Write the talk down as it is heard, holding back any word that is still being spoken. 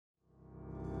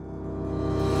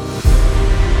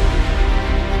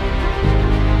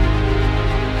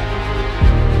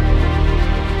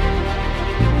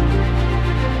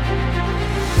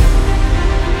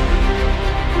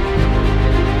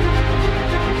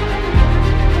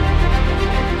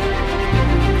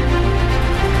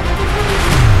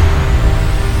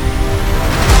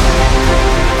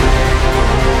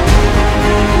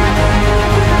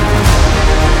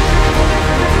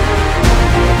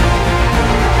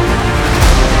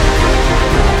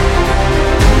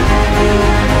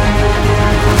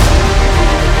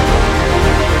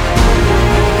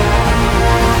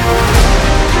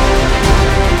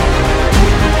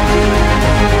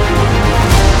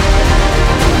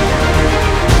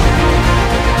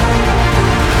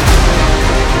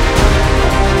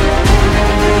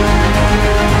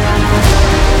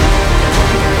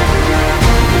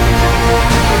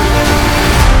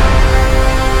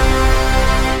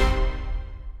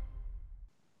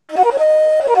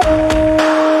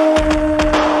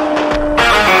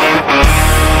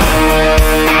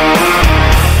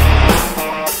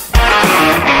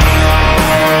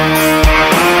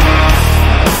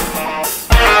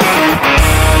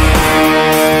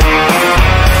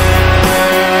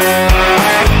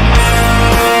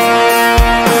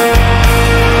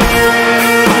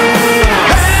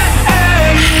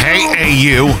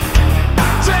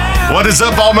is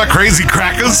up, all my crazy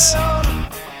crackers?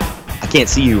 I can't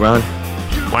see you, Ron.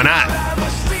 Why not?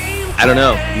 I don't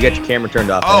know. You got your camera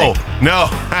turned off. Oh, no.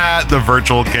 The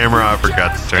virtual camera. I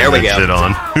forgot to turn that shit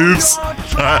on. Oops.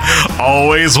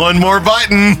 Always one more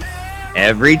button.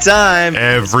 Every time.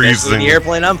 Every single. The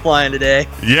airplane I'm flying today.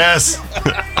 Yes.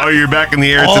 Oh, you're back in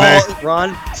the air today?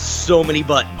 Ron, so many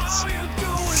buttons.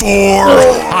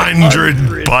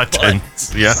 400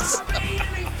 buttons. Yes.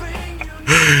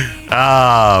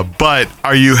 But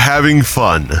are you having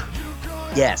fun?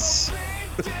 Yes.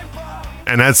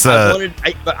 And that's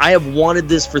I have wanted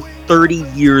this for 30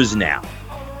 years now.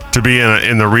 To be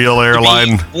in the real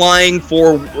airline, flying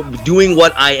for doing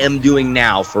what I am doing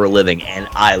now for a living, and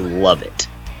I love it.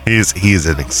 He's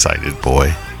an excited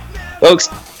boy. Folks,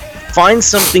 find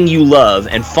something you love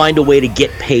and find a way to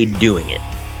get paid doing it.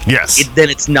 Yes. Then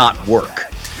it's not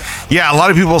work. Yeah, a lot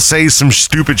of people say some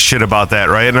stupid shit about that,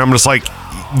 right? And I'm just like,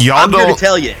 I'm here to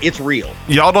tell you, it's real.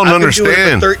 Y'all don't understand. I've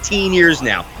been doing it for 13 years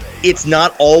now. It's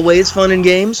not always fun and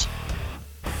games.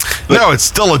 No, it's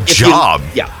still a job.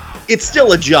 It's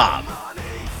still a job.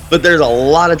 But there's a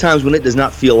lot of times when it does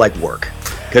not feel like work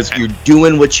because you're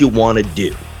doing what you want to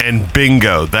do. And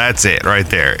bingo, that's it right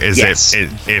there. Yes.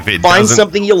 If it find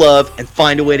something you love and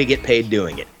find a way to get paid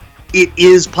doing it. It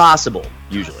is possible,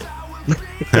 usually.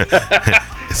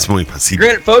 It's muy posible.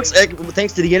 Granted, folks,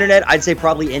 thanks to the internet, I'd say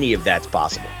probably any of that's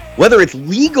possible. Whether it's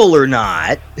legal or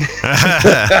not,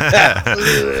 I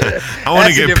want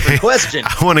to get a different question.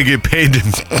 I want to get paid to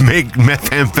make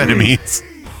methamphetamines.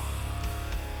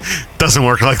 Doesn't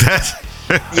work like that.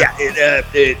 Yeah,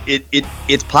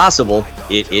 it's possible.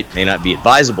 It may not be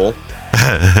advisable,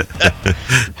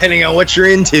 depending on what you're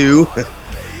into.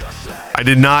 I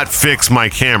did not fix my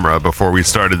camera before we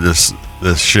started this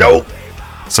show, nope.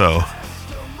 So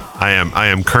I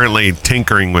am currently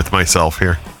tinkering with myself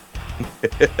here.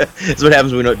 That's what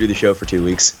happens when we don't do the show for 2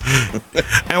 weeks.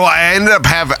 And well,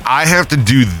 I have to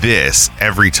do this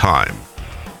every time.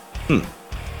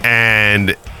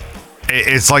 And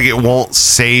it's like it won't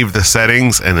save the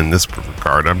settings. And in this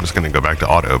regard, I'm just going to go back to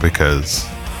auto because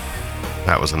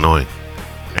that was annoying.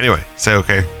 Anyway, say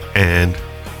okay. And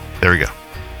there we go.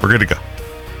 We're good to go.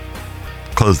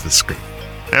 Close the screen.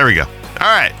 There we go.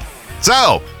 All right.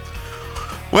 So,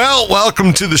 well,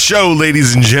 welcome to the show,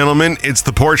 ladies and gentlemen. It's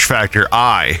the Porch Factor.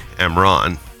 I am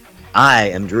Ron. I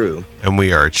am Drew. And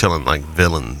we are chilling like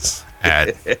villains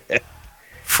at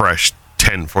fresh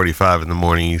 10:45 in the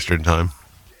morning Eastern time.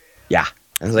 Yeah.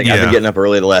 I was like, I've been getting up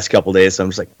early the last couple days, so I'm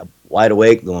just like wide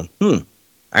awake going, all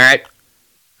right.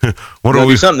 We're going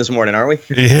to do something this morning, aren't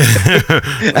we? Yeah.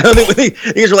 I don't think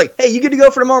you guys were like, hey, you good to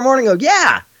go for tomorrow morning? I go,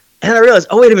 yeah. And I realized,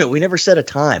 oh, wait a minute, we never set a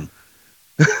time.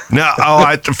 No,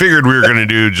 I figured we were going to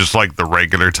do just like the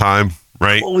regular time,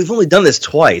 right? Well, we've only done this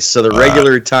twice, so the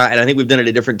regular time, and I think we've done it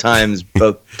at different times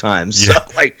both times. Yeah,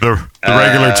 so, like, the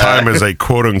regular time is a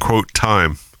quote unquote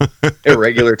time. A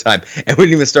regular time, and we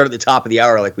didn't even start at the top of the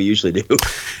hour like we usually do.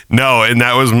 No, and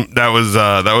that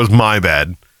was my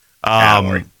bad.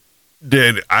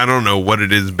 Dude, I don't know what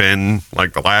it has been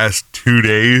like the last 2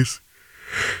 days.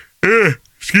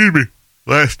 Excuse me,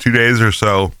 last 2 days or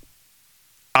so.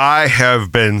 I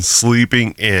have been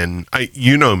sleeping in.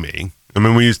 You know me. I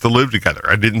mean, we used to live together.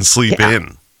 I didn't sleep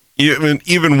in.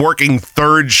 Even working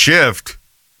third shift,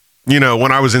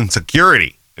 when I was in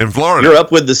security in Florida. You're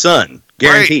up with the sun,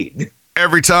 guaranteed. Right?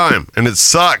 Every time. And it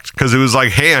sucked because it was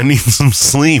like, hey, I need some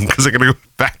sleep because I got to go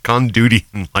back on duty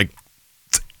in like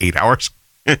 8 hours.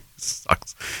 It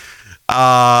sucks.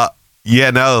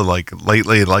 Like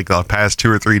lately, like the past 2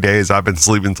 or 3 days, I've been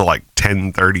sleeping till like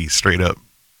 10:30 straight up.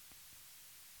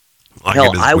 Like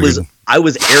hell, I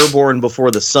was airborne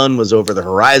before the sun was over the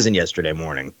horizon yesterday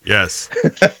morning. Yes.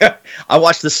 I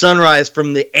watched the sunrise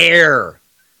from the air.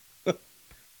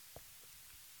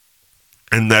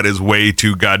 And that is way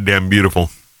too goddamn beautiful.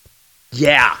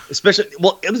 Yeah, especially,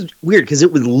 well, it was weird because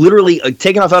it was literally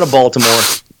taking off out of Baltimore,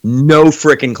 no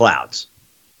frickin' clouds,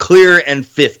 clear and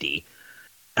 50.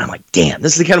 And I'm like, damn,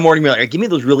 this is the kind of morning where like, give me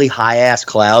those really high ass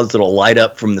clouds that'll light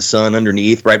up from the sun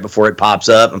underneath right before it pops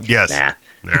up. Yes. Nah.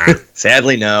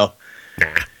 Sadly, no.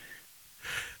 Nah.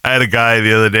 I had a guy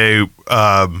the other day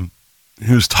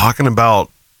who was talking about,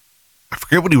 I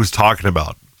forget what he was talking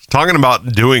about. He was talking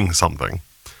about doing something,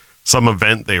 some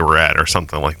event they were at or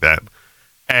something like that.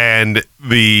 And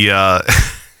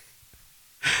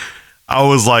I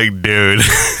was like, dude,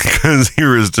 because he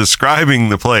was describing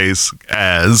the place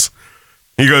as,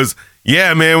 he goes,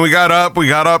 yeah, man, we got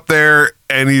up there,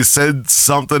 and he said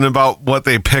something about what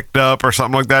they picked up or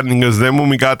something like that. And he goes, then when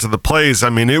we got to the place, I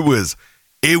mean, it was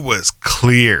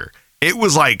clear. It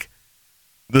was like,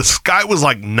 the sky was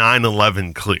like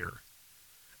 9/11 clear.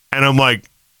 And I'm like,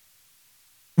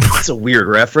 That's a weird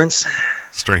reference.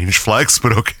 strange flex,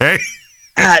 but okay.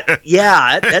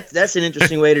 Yeah, that's an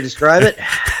interesting way to describe it.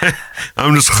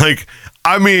 I'm just like,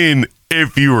 I mean,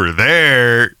 if you were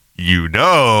there, you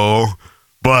know,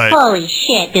 but Holy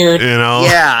shit, dude. you know,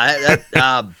 Yeah,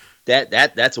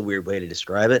 that's a weird way to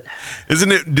describe it.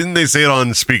 isn't it? Didn't they say it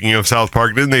on? Speaking of South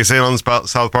Park, didn't they say it on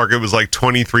South Park? It was like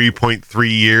 23.3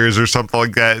 years or something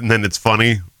like that, and then it's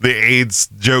funny the AIDS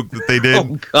joke that they did.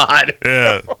 Oh God.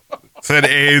 Yeah. Said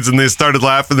AIDS, and they started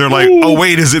laughing. They're like, "Oh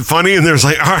wait, is it funny?" And there's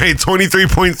like, "All right,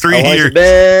 23.3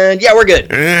 years." Yeah, we're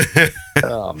good.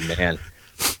 Oh man,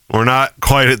 We're not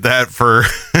quite at that for.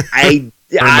 I'm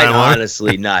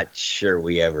honestly not sure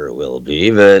we ever will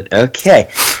be, but okay.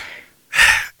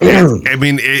 I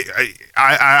mean,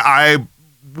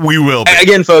 we will be.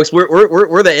 Again, folks, we're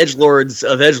the edgelords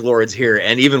of edgelords here,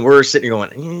 and even we're sitting here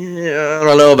going, yeah, I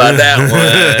don't know about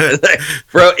that one,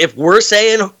 bro. If we're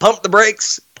saying pump the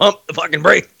brakes, pump the fucking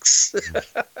brakes.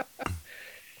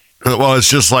 Well, it's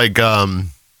just like Pearl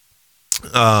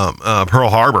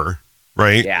Harbor,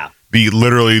 right? Yeah.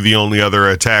 Literally the only other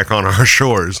attack on our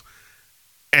shores,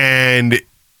 and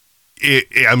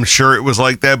I'm sure it was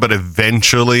like that, but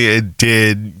eventually it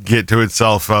did get to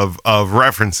itself of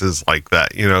references like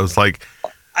that. You know, it's like,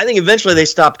 I think eventually they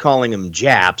stopped calling them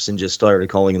Japs and just started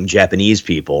calling them Japanese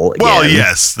people again. well,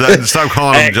 yes, stop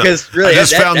calling them. Because really, I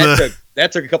just found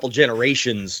that took a couple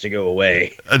generations to go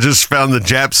away. I just found the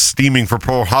Japs steaming for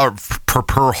Pearl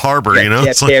Harbor. Yeah, You know,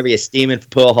 Jap carrier steaming for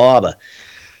Pearl Harbor.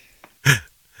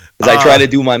 As I try to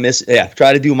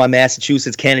do my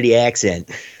Massachusetts Kennedy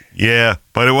accent. yeah,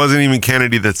 but it wasn't even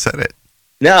Kennedy that said it.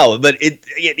 No, but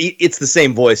it's the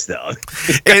same voice though.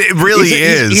 It really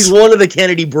is. He's one of the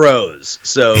Kennedy bros.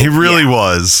 So he really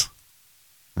was.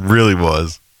 Really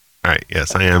was. All right.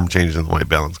 Yes, I am changing the white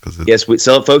balance because yes,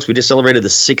 folks, we just celebrated the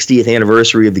 60th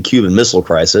anniversary of the Cuban Missile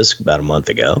Crisis about a month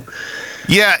ago.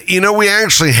 Yeah, you know, we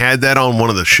actually had that on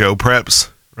one of the show preps,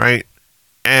 right?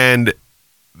 And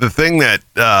the thing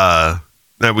that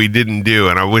we didn't do,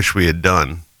 and I wish we had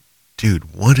done,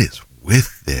 dude, what is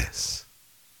with this?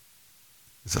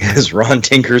 Is it As Ron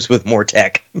tinkers with more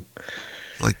tech.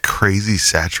 like crazy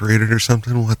saturated or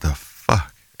something? What the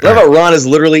fuck? I love how Ron is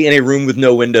literally in a room with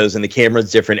no windows and the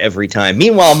camera's different every time.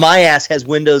 Meanwhile, my ass has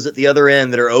windows at the other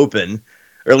end that are open,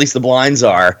 or at least the blinds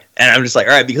are. And I'm just like,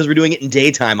 all right, because we're doing it in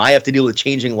daytime, I have to deal with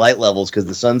changing light levels because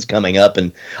the sun's coming up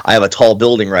and I have a tall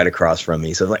building right across from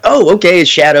me. So it's like, oh, okay,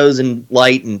 shadows and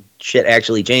light and shit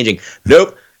actually changing.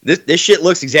 Nope. This shit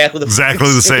looks exactly the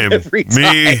same every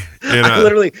time. Me, you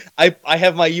know. I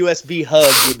have my USB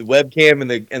hub with the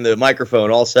webcam and the microphone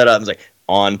all set up. It's like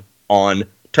on,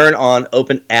 turn on,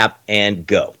 open app, and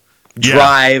go. Yeah.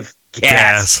 Drive,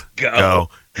 gas, go.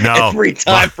 No, every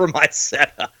time for my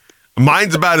setup.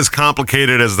 Mine's about as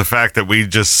complicated as the fact that we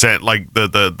just sent like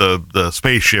the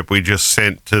spaceship we just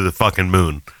sent to the fucking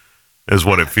moon. Is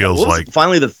what it feels like.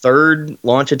 Finally, the third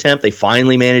launch attempt, they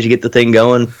finally managed to get the thing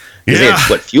going. Yeah.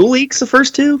 What, fuel leaks the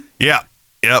first two? Yeah.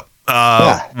 Yep.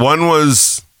 One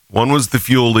was the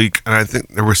fuel leak, and I think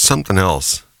there was something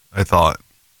else. I thought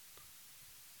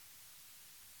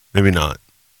maybe not.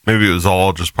 Maybe it was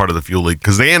all just part of the fuel leak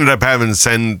because they ended up having to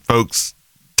send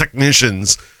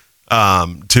technicians,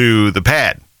 to the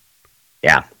pad.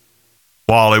 Yeah.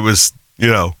 While it was,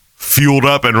 fueled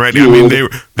up and ready. I mean,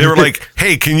 they were like,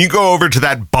 "Hey, can you go over to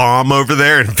that bomb over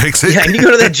there and fix it?" Yeah, and you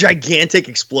go to that gigantic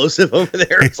explosive over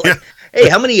there. It's like, hey,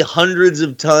 how many hundreds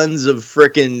of tons of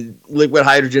frickin' liquid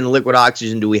hydrogen and liquid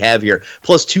oxygen do we have here?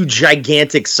 Plus 2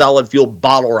 gigantic solid fuel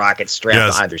bottle rockets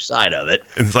strapped to either side of it.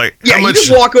 It's like, you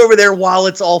just walk over there while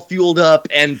it's all fueled up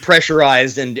and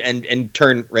pressurized and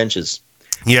turn wrenches.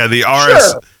 Yeah, the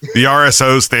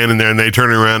RSO standing there, and they turn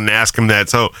around and ask him that.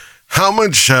 So, how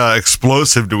much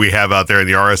explosive do we have out there? And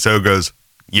the RSO goes,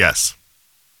 yes.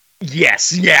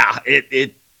 Yes, yeah.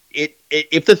 It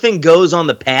if the thing goes on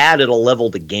the pad, it'll level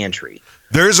the gantry.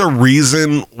 There's a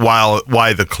reason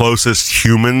why the closest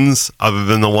humans, other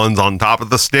than the ones on top of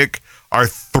the stick, are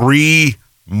 3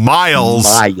 miles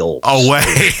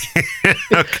away.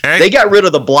 Okay. They got rid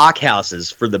of the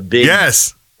blockhouses for the big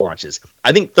launches.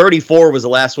 I think 34 was the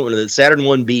last one, the Saturn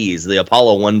 1Bs, the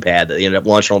Apollo 1 pad that they ended up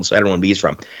launching all the Saturn 1Bs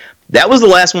from. That was the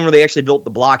last one where they actually built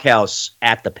the blockhouse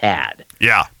at the pad.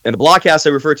 Yeah. And the blockhouse I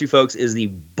refer to, folks, is the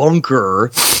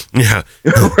bunker where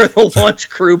the launch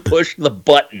crew pushed the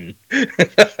button.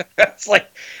 It's like,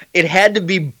 it had to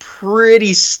be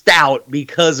pretty stout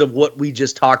because of what we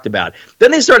just talked about.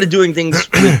 Then they started doing things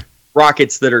with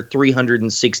rockets that are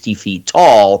 360 feet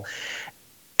tall.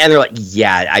 And they're like,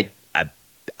 yeah,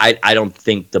 I don't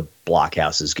think the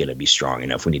blockhouse is going to be strong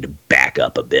enough. We need to back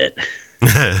up a bit.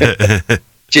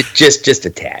 Just a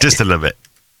tad. Just a little bit.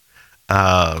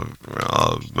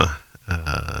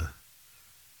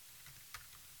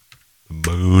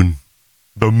 Moon.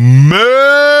 The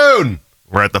moon!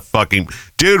 We're at the fucking...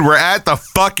 Dude, we're at the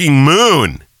fucking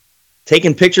moon!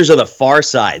 Taking pictures of the far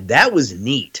side. That was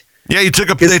neat. Yeah, they took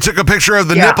a picture of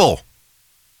the nipple.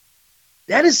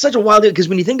 That is such a wild deal, because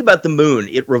when you think about the moon,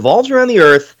 it revolves around the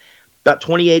Earth about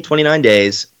 28, 29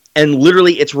 days, and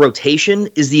literally its rotation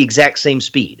is the exact same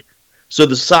speed. So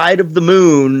the side of the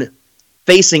moon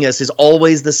facing us is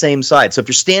always the same side. So if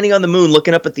you're standing on the moon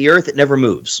looking up at the Earth, it never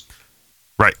moves.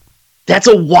 Right. That's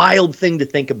a wild thing to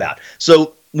think about.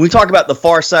 So when we talk about the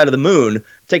far side of the moon,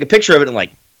 take a picture of it and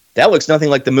like, that looks nothing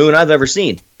like the moon I've ever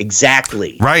seen.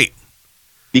 Exactly. Right.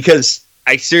 Because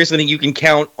I seriously think you can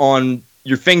count on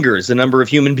your fingers the number of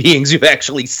human beings who've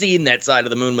actually seen that side of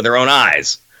the moon with their own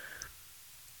eyes.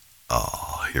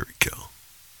 Oh, here we go.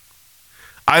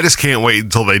 I just can't wait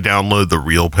until they download the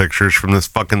real pictures from this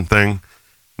fucking thing.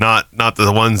 Not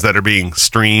the ones that are being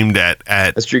streamed at...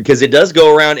 That's true, because it does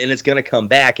go around and it's going to come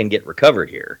back and get recovered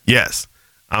here. Yes.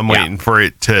 I'm waiting for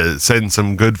it to send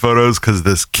some good photos because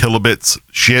this kilobits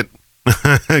shit,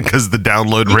 because the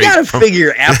download rate... You got to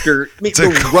figure after... it's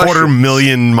a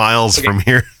 250,000 miles from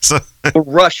here. So the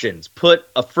Russians put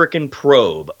a frickin'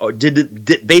 probe, or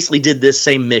basically did this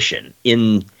same mission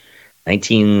in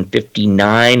 1959,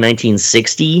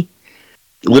 1960.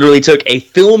 Literally took a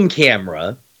film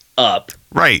camera up...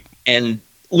 Right. And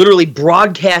literally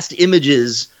broadcast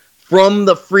images from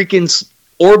the freaking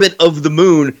orbit of the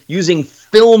moon using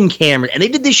film cameras. And they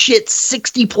did this shit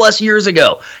 60 plus years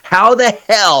ago. How the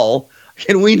hell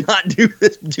can we not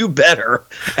do better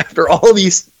after all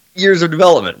these years of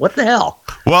development? What the hell?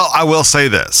 Well, I will say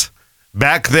this.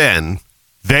 Back then,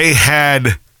 they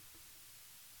had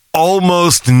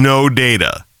almost no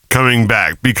data coming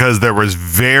back because there was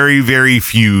very, very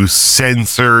few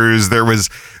sensors. There was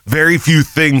very few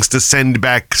things to send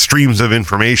back streams of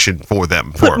information for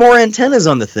them. Put more antennas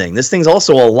on the thing. This thing's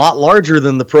also a lot larger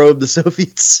than the probe the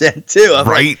Soviets sent, too. I'm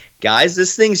right? Like, guys,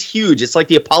 this thing's huge. It's like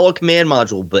the Apollo command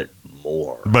module, but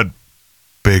more. But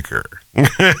bigger.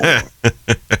 It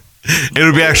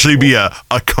would actually be a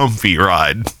comfy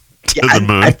ride to the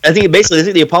moon. I think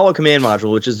the Apollo command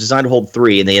module, which is designed to hold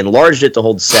 3, and they enlarged it to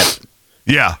hold 7.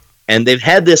 Yeah. And they've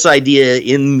had this idea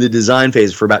in the design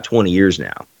phase for about 20 years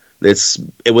now.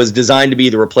 It was designed to be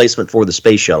the replacement for the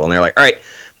space shuttle. And they're like, all right,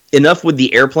 enough with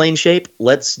the airplane shape.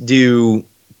 Let's do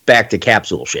back to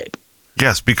capsule shape.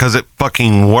 Yes, because it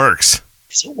fucking works.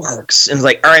 It works. And it's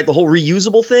like, all right, the whole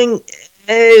reusable thing,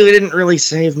 we didn't really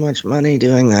save much money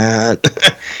doing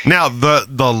that. Now,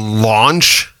 the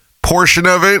launch portion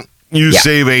of it, you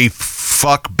save a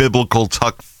fuck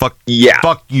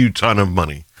you ton of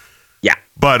money. Yeah.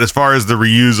 But as far as the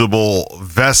reusable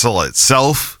vessel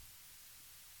itself,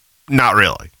 not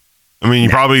really. I mean, you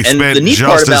probably spent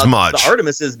just as much. The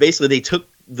Artemis is basically they took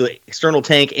the external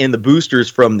tank and the boosters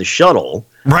from the shuttle,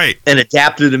 right, and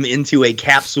adapted them into a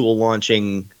capsule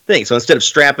launching thing. So instead of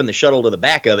strapping the shuttle to the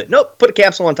back of it, nope, put a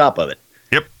capsule on top of it.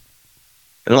 Yep.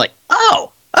 And I'm like,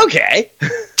 oh, okay.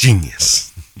 Genius.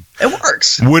 It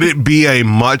works. Would it be a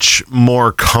much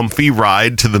more comfy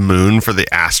ride to the moon for the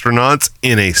astronauts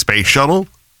in a space shuttle?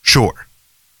 Sure.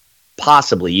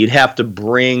 Possibly. You'd have to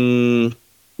bring...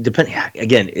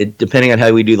 depending on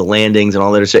how we do the landings and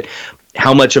all that shit,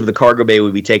 how much of the cargo bay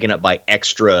would be taken up by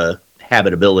extra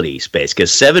habitability space?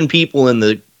 Because 7 people in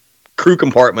the crew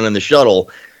compartment in the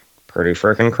shuttle, pretty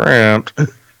freaking cramped.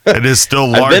 It is still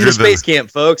larger. I've been to space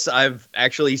camp, folks. I've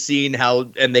actually seen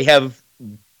how, and they have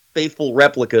faithful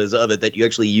replicas of it that you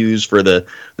actually use for the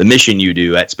mission you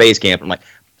do at space camp. I'm like,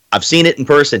 I've seen it in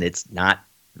person. It's not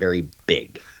very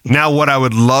big. Now, what I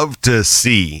would love to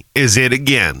see is it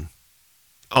again.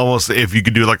 Almost, if you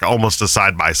could do like almost a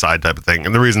side-by-side type of thing.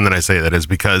 And the reason that I say that is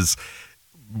because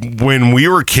when we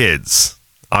were kids,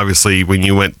 obviously when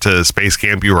you went to space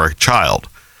camp, you were a child.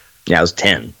 Yeah, I was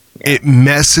 10. It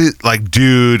messes, like,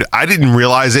 dude, I didn't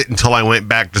realize it until I went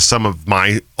back to some of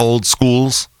my old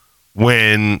schools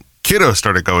when kiddos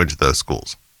started going to those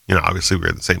schools. You know, obviously we were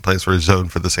in the same place, we're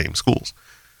zoned for the same schools.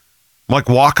 Like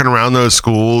walking around those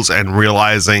schools and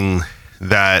realizing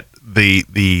that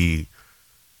the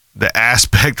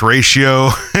aspect ratio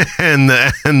and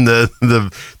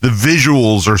the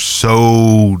visuals are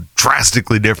so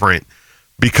drastically different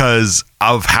because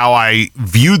of how I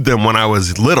viewed them when I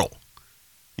was little.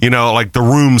 You know, like the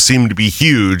room seemed to be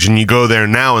huge, and you go there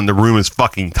now and the room is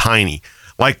fucking tiny.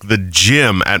 Like the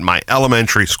gym at my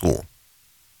elementary school.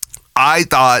 I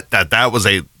thought that was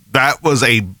a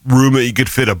room that you could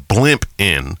fit a blimp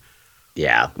in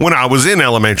Yeah. When I was in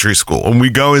elementary school, and we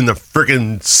go in, the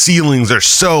freaking ceilings are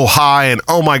so high, and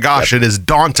oh my gosh, It is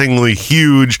dauntingly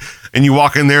huge. And you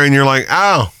walk in there and you're like,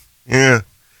 oh, yeah,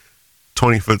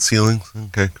 20-foot ceilings.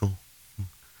 Okay, cool.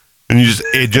 And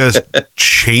it just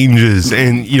changes,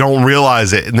 and you don't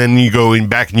realize it. And then you go in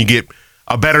back and you get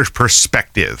a better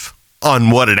perspective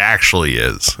on what it actually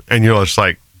is. And you're just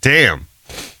like, damn,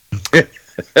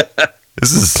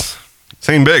 this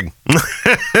ain't big.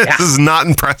 This is not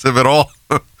impressive at all.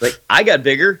 Like, I got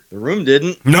bigger. The room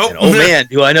didn't. Nope. And, oh, man,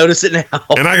 do I notice it now?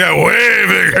 And I got way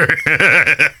bigger.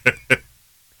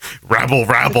 Rabble.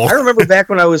 I remember back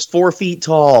when I was 4 feet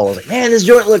tall. I was like, man, this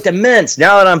joint looked immense.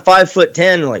 Now that I'm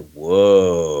 5'10", I'm like,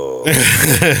 whoa.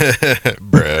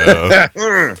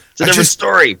 Bro. It's a different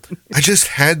story. I just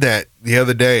had that the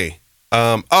other day.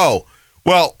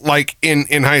 Well, like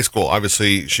in high school,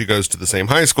 obviously she goes to the same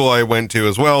high school I went to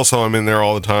as well. So I'm in there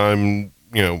all the time,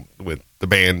 with the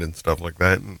band and stuff like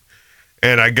that.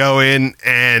 And I go in,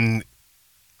 and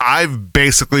I've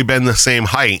basically been the same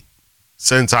height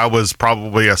since I was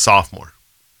probably a sophomore.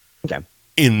 Okay.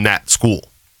 In that school.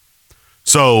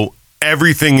 So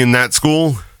everything in that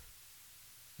school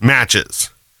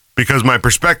matches, because my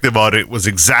perspective on it was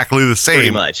exactly the same Pretty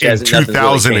much. in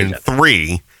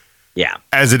 2003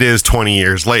 as it is 20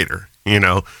 years later,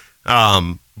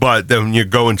 But then you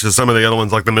go into some of the other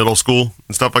ones, like the middle school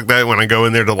and stuff like that. When I go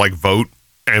in there to like vote,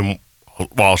 and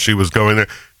while she was going in,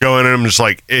 I'm just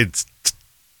like, it's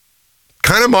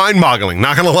kind of mind-boggling,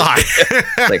 not gonna lie.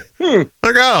 Like,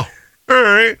 Like, oh, all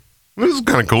right, this is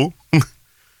kind of cool.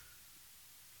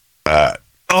 I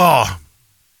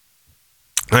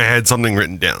had something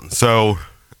written down. So,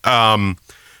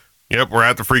 yep, we're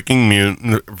at the freaking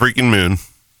moon.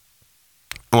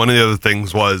 One of the other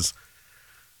things was,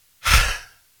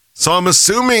 so I'm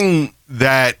assuming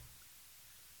that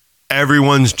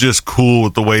everyone's just cool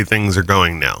with the way things are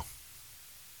going now.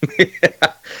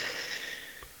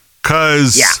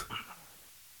 Because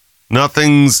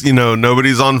nothing's,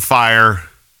 nobody's on fire.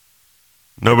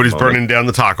 Nobody's burning down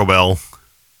the Taco Bell.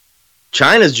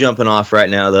 China's jumping off right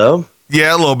now, though.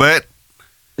 Yeah, a little bit.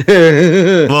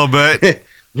 A little bit.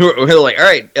 We're like, all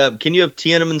right, can you have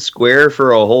Tiananmen Square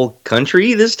for a whole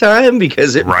country this time?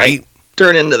 Because it might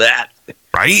turn into that.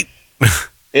 Right?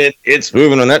 It's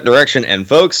moving in that direction. And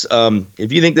folks,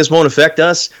 if you think this won't affect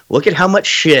us, look at how much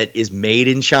shit is made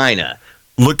in China.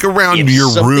 Look around if your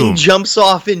room. If something jumps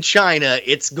off in China,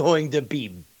 it's going to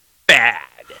be bad.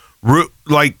 Look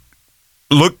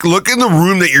in the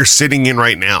room that you're sitting in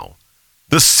right now.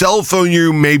 The cell phone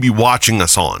you may be watching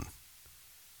us on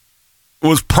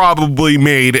was probably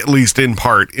made, at least in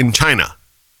part, in China.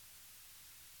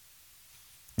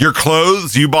 Your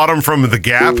clothes, you bought them from the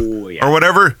Gap or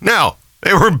whatever? No,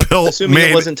 they were built, assuming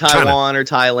made it wasn't Taiwan China. Or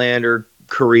Thailand or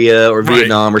Korea or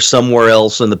Vietnam or somewhere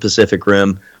else in the Pacific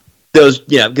Rim. Those,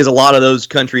 because a lot of those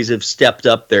countries have stepped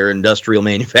up their industrial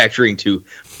manufacturing to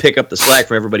pick up the slack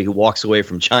from everybody who walks away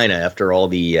from China after all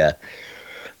the,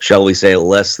 shall we say,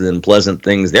 less than pleasant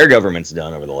things their government's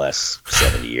done over the last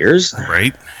 70 years.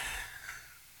 Right.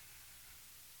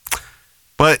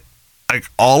 But like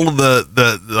all of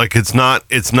the like, it's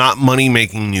not money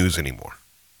making news anymore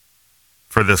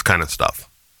for this kind of stuff.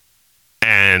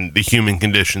 And the human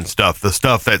condition stuff, the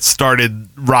stuff that started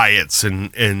riots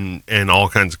and all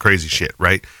kinds of crazy shit,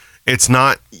 right? It's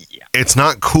not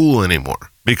cool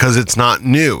anymore because it's not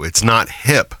new. It's not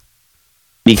hip.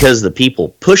 Because the people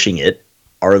pushing it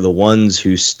are the ones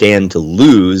who stand to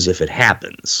lose if it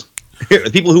happens. The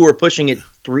people who were pushing it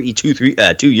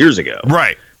 2 years ago,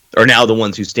 right, are now the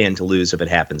ones who stand to lose if it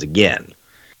happens again.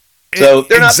 So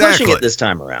they're not pushing it this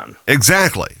time around.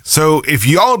 Exactly. So if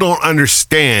y'all don't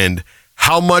understand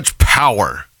how much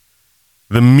power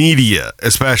the media,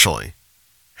 especially,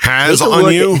 has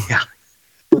on you,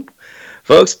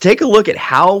 folks, take a look at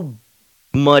how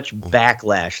much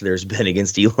backlash there's been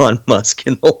against Elon Musk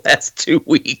in the last 2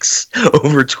 weeks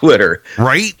over Twitter.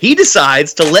 Right? He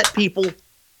decides to let people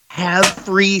have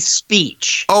free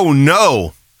speech. Oh,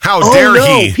 no. How dare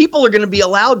he? People are going to be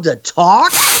allowed to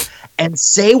talk and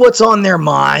say what's on their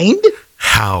mind.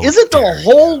 How Isn't the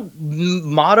whole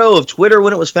motto of Twitter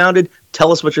when it was founded,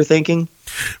 tell us what you're thinking?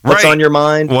 What's on your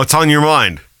mind? What's on your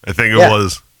mind? I think it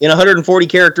was. In 140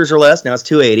 characters or less. Now it's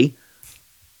 280.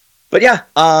 But yeah,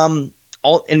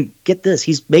 and get this,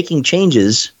 he's making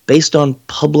changes based on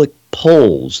public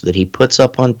polls that he puts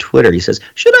up on Twitter. He says,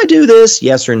 should I do this?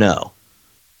 Yes or no?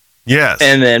 Yes.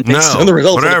 And then based on the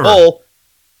results of the poll,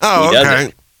 he does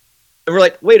it. And we're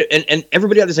like, wait, and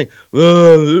everybody out there saying,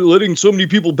 they're letting so many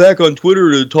people back on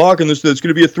Twitter to talk and that's going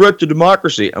to be a threat to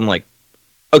democracy. I'm like,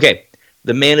 okay,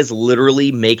 the man is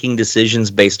literally making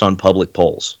decisions based on public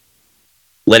polls.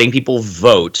 letting people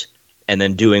vote and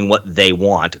then doing what they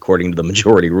want according to the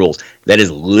majority rules. That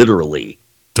is literally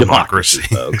democracy,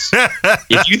 folks.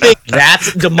 If you think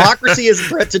that's democracy is a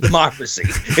threat to democracy,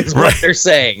 is what they're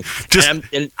saying. Just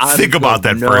think about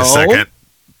that for a second.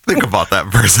 Think about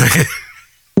that for a second.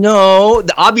 No,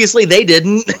 obviously they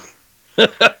didn't.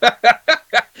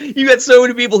 You got so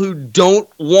many people who don't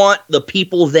want the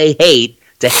people they hate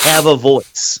to have a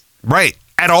voice. Right.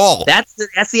 At all. That's the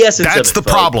essence of it. That's the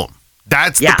problem.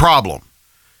 That's the problem.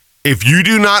 If you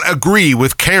do not agree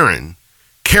with Karen,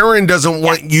 Karen doesn't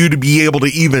want you to be able to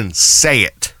even say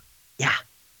it. Yeah.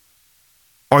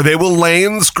 Or they will lay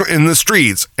in the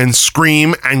streets and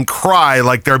scream and cry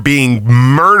like they're being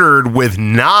murdered with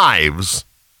knives.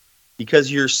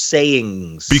 Because you're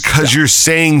saying you're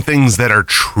saying things that are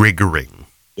triggering.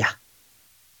 Yeah.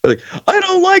 Like, I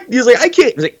don't like. He's like, I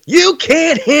can't. He's like, you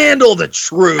can't handle the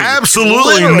truth.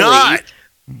 Absolutely not.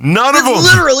 None of them.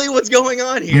 Literally what's going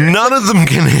on here. None of them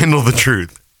can handle the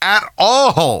truth at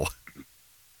all.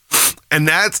 And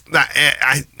that's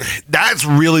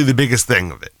really the biggest thing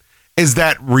of it, is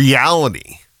that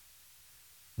reality.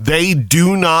 They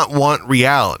do not want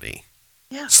reality.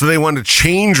 Yeah. So they want to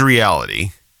change reality.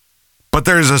 But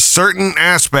there's a certain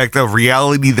aspect of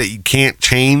reality that you can't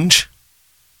change.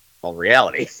 Called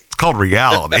reality. It's called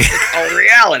reality. It's called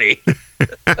reality.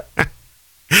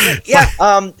 Yeah,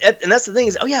 and that's the thing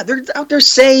is, they're out there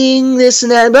saying this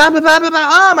and that, blah, blah, blah, blah, blah.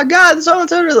 Oh my God, this all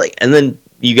totally. And then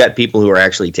you got people who are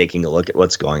actually taking a look at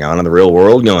what's going on in the real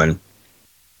world, going,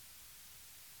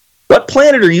 "What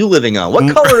planet are you living on?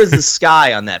 What color is the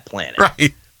sky on that planet?"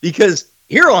 Right. Because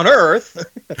here on Earth,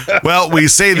 well, we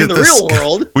say that in the real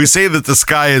world, we say that the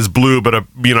sky is blue, but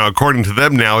according to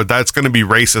them now, that's going to be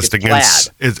racist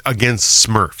against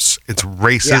Smurfs. It's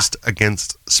racist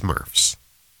against Smurfs.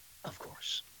 Of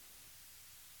course,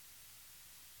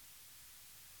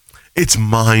 it's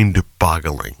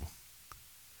mind-boggling,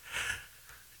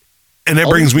 and that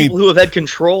all brings me people who have had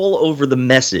control over the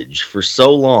message for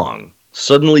so long.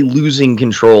 Suddenly losing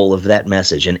control of that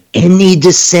message, and any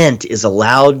dissent is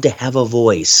allowed to have a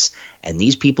voice. And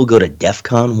these people go to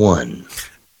DEFCON 1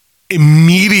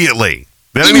 immediately.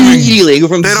 Immediately go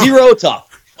from 0 to.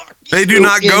 They do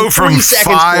not go from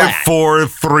 5, 4,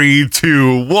 3,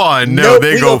 2, 1. No, nope,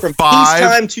 they go from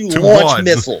 5 peacetime to launch 1.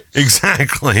 missiles.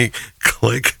 Exactly.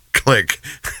 Click, click.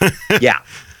 Yeah.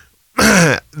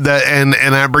 And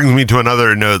that brings me to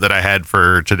another note that I had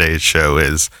for today's show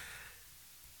is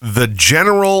the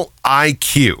general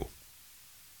IQ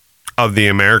of the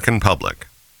American public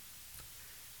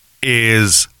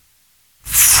is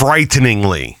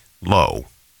frighteningly low.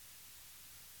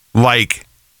 Like,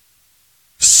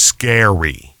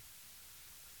 scary.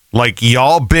 Like,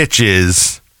 y'all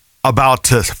bitches about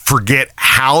to forget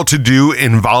how to do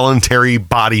involuntary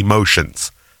body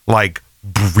motions. Like,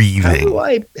 breathing.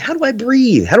 How do I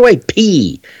breathe? How do I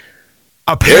pee?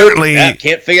 Apparently,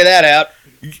 can't figure that out.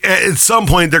 At some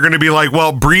point, they're going to be like,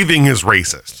 well, breathing is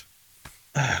racist.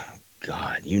 Oh,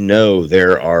 God,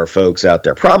 there are folks out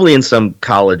there, probably in some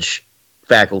college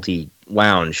faculty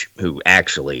lounge, who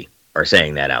actually are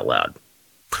saying that out loud.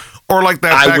 Or like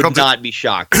that I would not be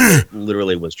shocked if it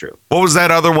literally was true. What was that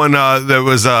other one that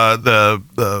was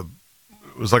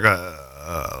it was like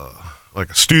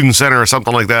a student center or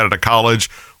something like that at a college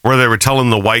where they were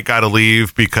telling the white guy to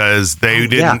leave because they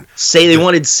didn't say they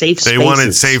wanted safe spaces. They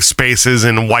wanted safe spaces,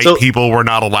 and white people were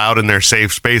not allowed in their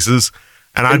safe spaces.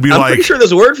 And I'm pretty sure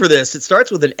there's a word for this. It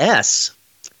starts with an S,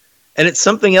 and it's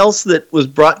something else that was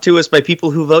brought to us by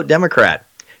people who vote Democrat.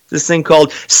 This thing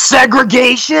called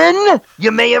segregation.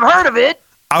 You may have heard of it.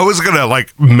 I was going to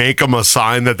make them a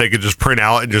sign that they could just print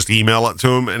out and just email it to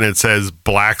them, and it says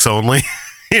blacks only,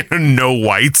 no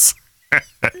whites.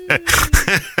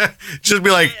 Just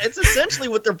be like, it's essentially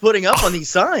what they're putting up on these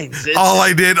signs. All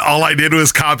I did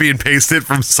was copy and paste it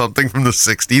from something from the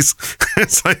 60s.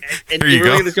 It's like, and you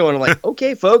really go. Going like,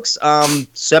 okay, folks,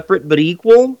 separate but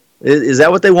equal. Is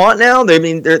that what they want now?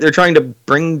 They're trying to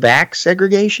bring back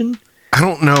segregation. I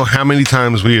don't know how many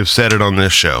times we have said it on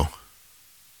this show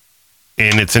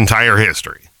in its entire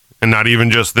history, and not even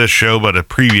just this show, but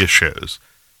previous shows.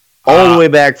 All the way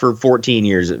back for 14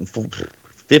 years.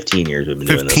 15 years we've been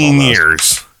doing this. 15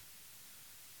 years.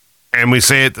 And we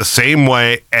say it the same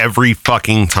way every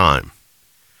fucking time.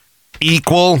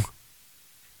 Equal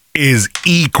is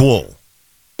equal.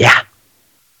 Yeah.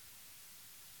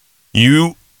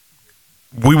 We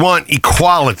want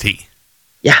equality.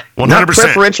 Yeah. 100%. Not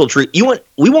preferential treatment.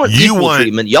 We want equal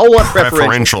treatment. Y'all want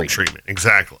preferential treatment.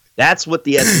 Exactly. That's what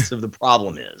the essence of the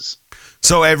problem is.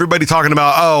 So everybody talking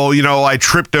about, I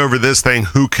tripped over this thing.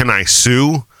 Who can I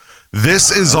sue?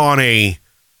 This is on a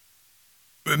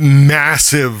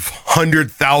massive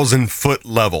 100,000-foot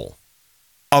level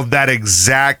of that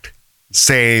exact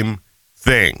same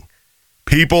thing.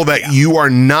 People that you are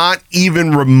not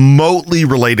even remotely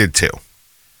related to.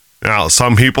 Now,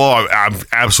 some people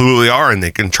absolutely are, and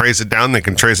they can trace it down. They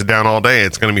can trace it down all day.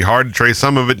 It's going to be hard to trace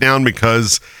some of it down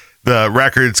because the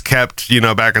records kept,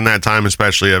 back in that time,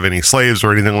 especially of any slaves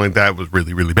or anything like that, was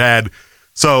really, really bad.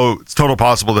 So it's total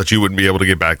possible that you wouldn't be able to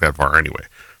get back that far anyway.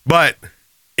 But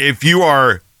if you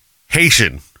are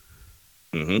Haitian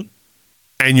and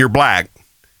you're black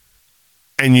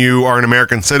and you are an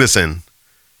American citizen,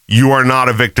 you are not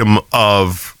a victim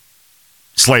of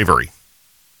slavery.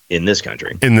 In this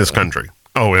country.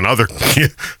 Oh, in other.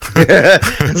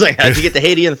 It's like, how'd you get to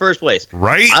Haiti in the first place?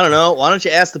 Right? I don't know. Why don't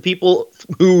you ask the people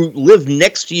who live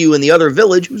next to you in the other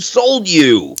village who sold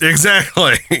you?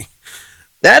 Exactly.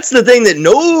 That's the thing that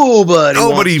nobody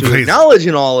wants to acknowledge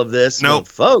in all of this. No,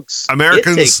 folks,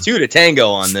 Americans, it takes two to tango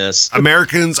on this.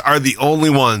 Americans are the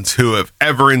only ones who have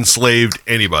ever enslaved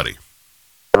anybody.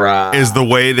 Right. Is the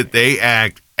way that they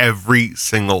act every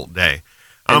single day.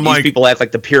 And these people act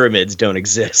like the pyramids don't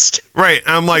exist. Right.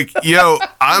 I'm like, yo,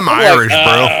 I'm Irish,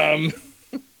 bro.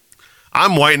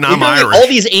 I'm white and I'm Irish. All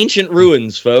these ancient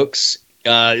ruins, folks.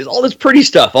 All this pretty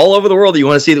stuff all over the world that you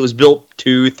want to see that was built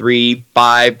 2, 3,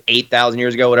 5, 8,000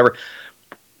 years ago, whatever.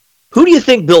 Who do you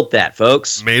think built that,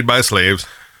 folks? Made by slaves.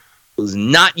 It was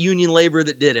not union labor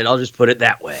that did it. I'll just put it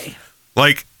that way.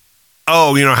 Like,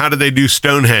 how did they do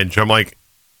Stonehenge? I'm like,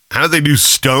 how did they do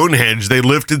Stonehenge? They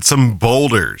lifted some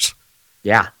boulders.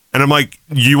 Yeah. And I'm like,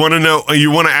 you want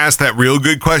to ask that real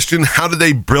good question? How did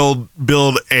they build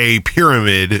a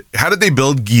pyramid? How did they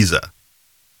build Giza?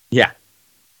 Yeah.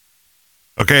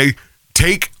 Okay.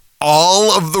 Take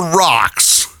all of the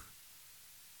rocks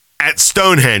at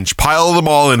Stonehenge, pile them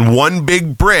all in one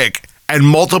big brick, and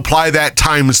multiply that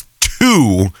times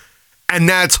 2. And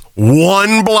that's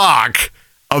one block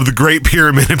of the Great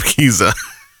Pyramid of Giza.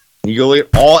 You go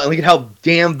look at how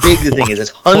damn big the thing is. It's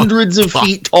hundreds of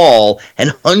feet tall and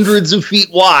hundreds of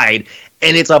feet wide,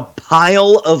 and it's a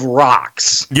pile of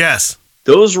rocks. Yes.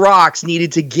 Those rocks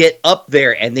needed to get up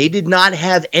there, and they did not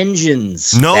have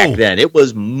engines back then. It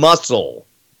was muscle.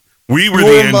 We were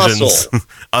the engines.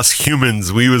 Us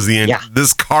humans, we was the engine. Yeah.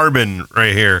 This carbon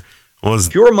right here was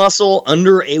pure muscle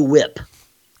under a whip.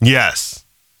 Yes.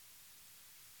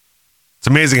 It's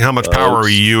amazing how much power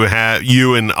you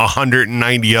and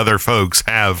 190 other folks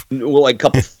have. Well, like a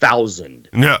couple thousand.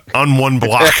 Yeah, on one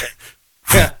block.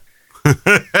 Yeah.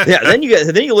 Yeah. Then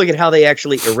you look at how they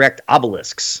actually erect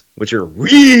obelisks, which are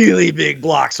really big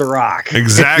blocks of rock.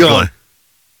 Exactly.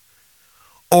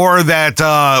 Or that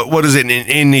what is it in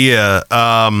India?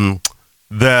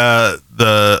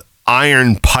 The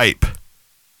iron pipe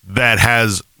that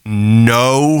has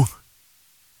no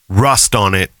rust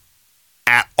on it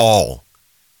at all.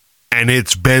 And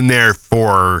it's been there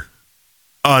for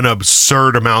an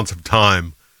absurd amount of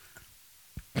time.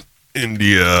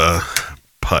 India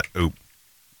pipe.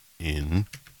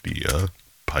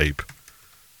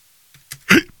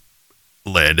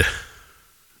 Lead.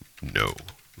 No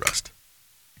rust.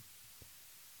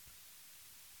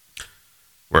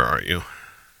 Where are you?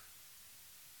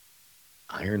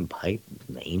 Iron pipe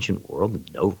in the ancient world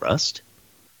with no rust?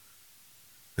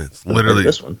 It's literally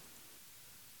this one.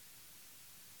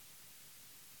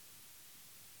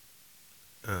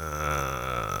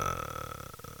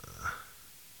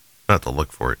 Not to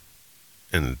look for it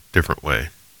in a different way. I was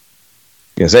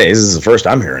gonna say, this is the first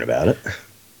I'm hearing about it.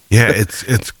 Yeah,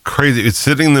 it's crazy. It's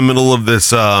sitting in the middle of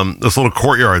this this little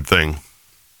courtyard thing.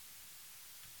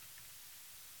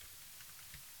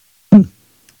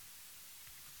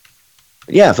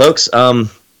 Yeah, folks.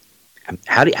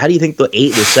 How do you think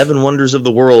the 7 wonders of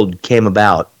the world came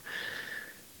about?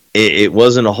 It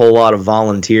wasn't a whole lot of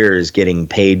volunteers getting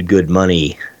paid good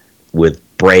money with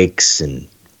breaks and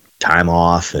time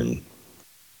off and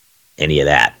any of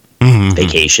that. Mm-hmm.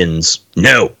 Vacations.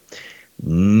 No.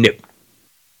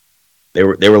 They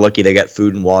were lucky they got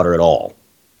food and water at all.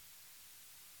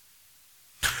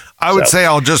 I would say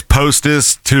I'll just post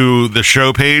this to the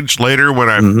show page later when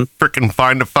I freaking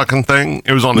find a fucking thing.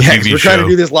 It was on the TV show. We're trying to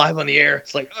do this live on the air.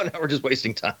 It's like, oh, no, we're just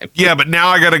wasting time. Yeah, but now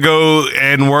I got to go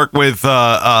and work with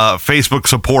Facebook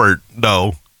support,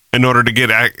 though, in order to get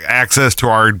access to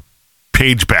our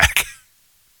page back.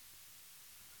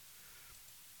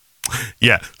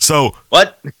 Yeah, so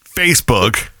what?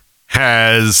 Facebook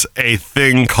has a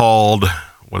thing called,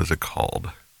 what is it called?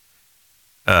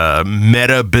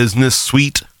 Meta Business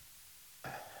Suite.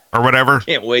 Or whatever.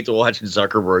 Can't wait to watch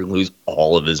Zuckerberg lose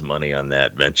all of his money on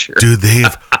that venture. Dude,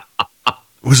 they've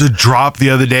It was a drop the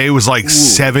other day. It was like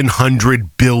 $700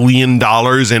 billion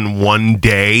in one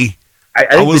day. I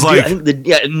think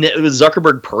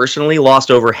Zuckerberg personally lost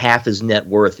over half his net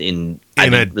worth in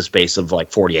the space of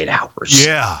like 48 hours.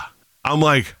 Yeah. I'm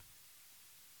like,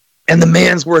 and the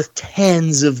man's worth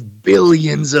tens of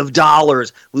billions of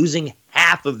dollars, losing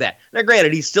half of that. Now,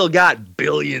 granted, he's still got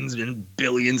billions and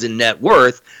billions in net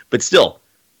worth, but still,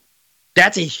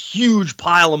 that's a huge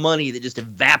pile of money that just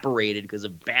evaporated because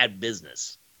of bad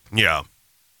business. Yeah.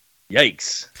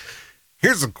 Yikes.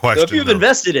 Here's a question. So if you've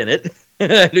invested in it,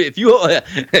 if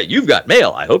you've got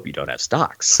mail, I hope you don't have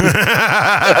stocks.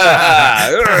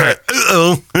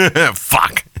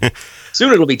 Fuck.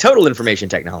 Soon it'll be total information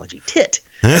technology. Tit.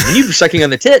 And when you're sucking on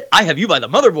the tit, I have you by the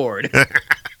motherboard.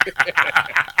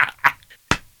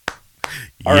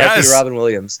 R.I.P. Robin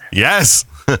Williams. Yes.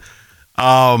 No,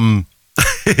 I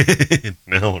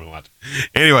want to watch.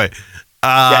 Anyway.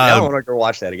 Now I want to go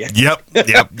watch that again. Yep. I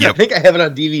think I have it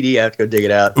on DVD. I have to go dig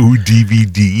it out. Ooh,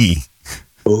 DVD.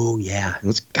 Oh yeah.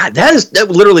 That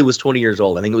literally was 20 years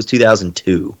old. I think it was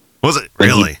 2002. Was it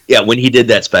really? When he did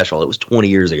that special. It was 20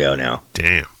 years ago now.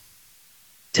 Damn.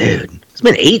 Dude, it's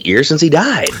been 8 years since he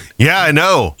died. Yeah, I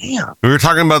know. Damn. We were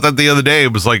talking about that the other day.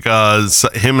 It was like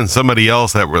him and somebody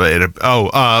else that related.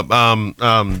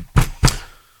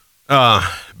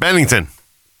 Bennington.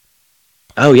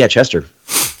 Oh yeah, Chester.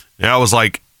 Yeah, I was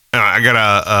like, I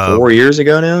got a 4 years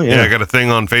ago now. Yeah, I got a thing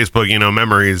on Facebook.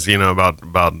 Memories. About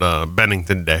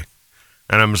Bennington Day,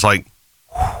 and I'm just like,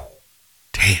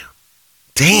 damn,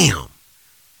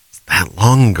 it's that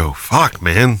long ago. Fuck,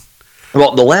 man.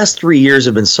 Well, the last 3 years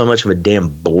have been so much of a damn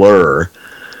blur.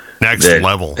 Next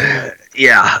level.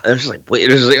 Yeah, it was like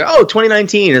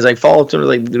 2019 is like fall.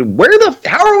 Like,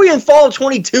 how are we in fall of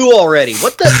 22 already?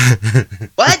 What the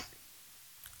what?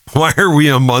 Why are we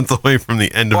a month away from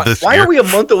the end of this year? Why are we a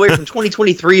month away from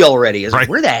 2023 already? Right. Like,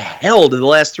 where the hell did the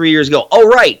last 3 years go? Oh,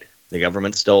 right. The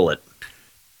government stole it.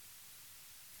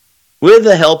 With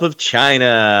the help of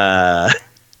China.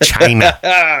 China did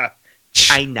it.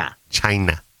 China.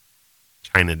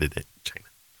 And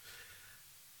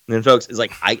then, folks, it's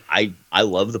like I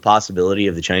love the possibility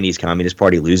of the Chinese Communist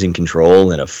Party losing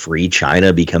control and a free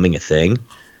China becoming a thing.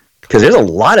 Because there's a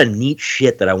lot of neat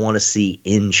shit that I want to see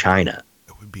in China.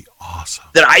 Be awesome.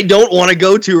 That I don't want to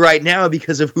go to right now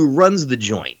because of who runs the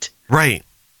joint. Right.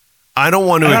 I don't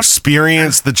want to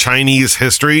experience the Chinese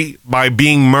history by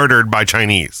being murdered by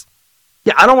Chinese.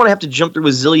 Yeah, I don't want to have to jump through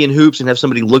a zillion hoops and have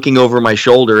somebody looking over my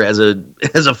shoulder as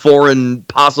a foreign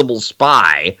possible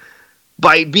spy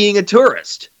by being a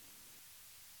tourist.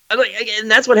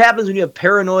 And that's what happens when you have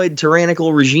paranoid,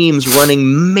 tyrannical regimes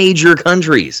running major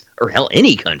countries, or hell,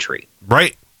 any country.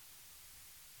 Right.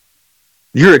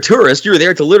 You're a tourist. You're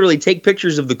there to literally take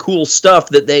pictures of the cool stuff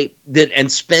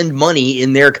and spend money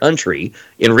in their country,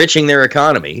 enriching their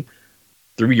economy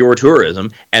through your tourism,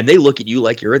 and they look at you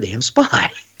like you're a damn spy.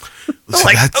 So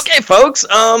like, okay, folks,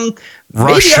 maybe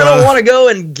I don't want to go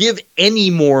and give any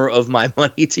more of my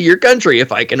money to your country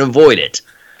if I can avoid it.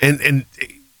 And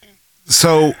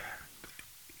so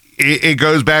it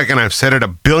goes back, and I've said it a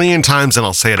billion times, and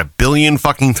I'll say it a billion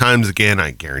fucking times again.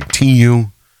 I guarantee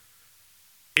you.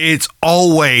 It's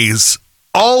always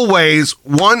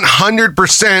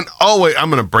 100% always. I'm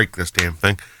going to break this damn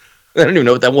thing. I don't even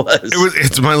know what that was.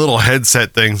 It's my little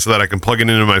headset thing so that I can plug it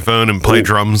into my phone and play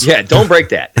drums. Yeah, don't break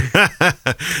that.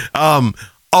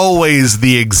 Always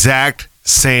the exact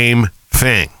same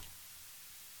thing.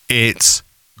 It's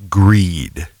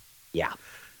greed. Yeah.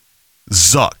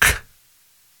 Zuck.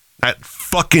 That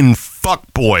fucking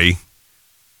fuckboy.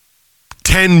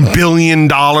 $10 billion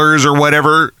or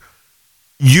whatever.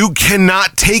 You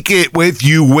cannot take it with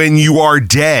you when you are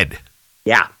dead.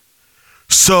 Yeah.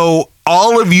 So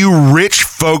all of you rich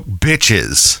folk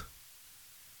bitches,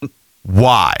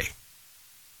 why?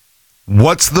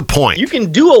 What's the point? You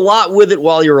can do a lot with it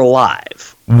while you're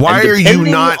alive. Why are you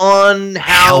not on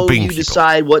how you people?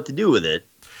 Decide what to do with it?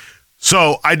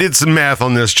 So I did some math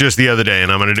on this just the other day,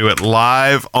 and I'm going to do it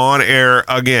live on air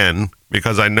again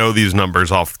because I know these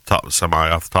numbers off the top of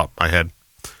my head.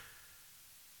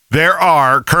 There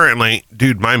are currently,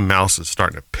 dude, my mouse is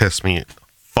starting to piss me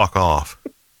fuck off.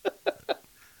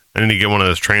 I need to get one of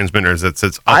those transmitters that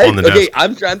sits up on the desk.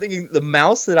 I'm thinking the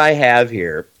mouse that I have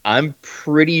here, I'm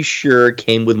pretty sure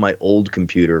came with my old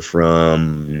computer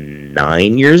from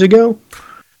 9 years ago.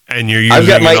 And you're using I've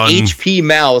got my HP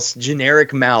mouse,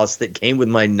 generic mouse that came with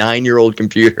my 9-year-old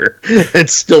computer. It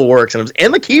still works. And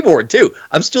the keyboard, too.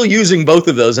 I'm still using both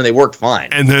of those, and they work fine.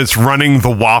 And then it's running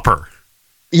the Whopper.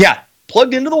 Yeah.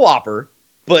 Plugged into the Whopper,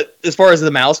 but as far as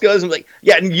the mouse goes, I'm like,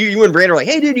 yeah, and you and Brandon are like,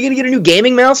 hey, dude, you gonna get a new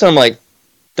gaming mouse? And I'm like,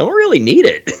 don't really need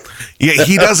it. Yeah,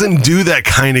 he doesn't do that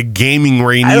kind of gaming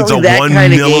where he I don't needs a do that 1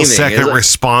 kind of gaming. millisecond It's like-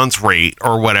 response rate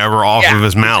or whatever off of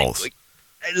his mouse.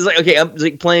 It's like, okay, I'm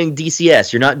like playing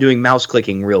DCS. You're not doing mouse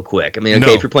clicking real quick. I mean, okay,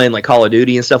 No. if you're playing like Call of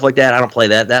Duty and stuff like that, I don't play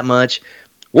that much.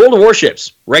 World of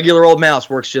Warships, regular old mouse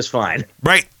works just fine.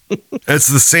 Right. It's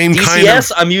the same kind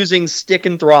DCS, of... I'm using stick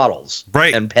and throttles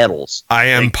Right. and pedals. I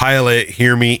am pilot,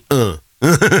 hear me, I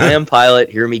am pilot,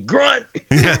 hear me grunt.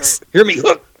 Yes. Hear me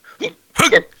hook.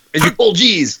 And you pull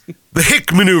G's. The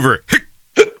hick maneuver.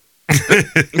 Hick.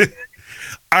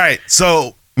 All right,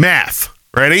 so math.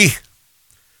 Ready?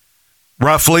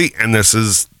 Roughly, and this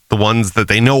is the ones that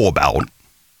they know about,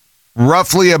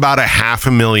 roughly about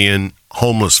 500,000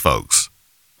 homeless folks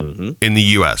in the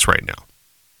U.S. right now.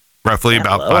 Roughly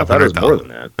about I thought it was more 500,000.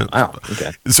 than that. Wow.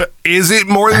 Okay. So is it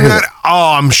more than that?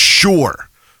 Oh, I'm sure.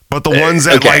 But the ones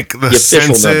that Okay, like the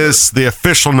official census, the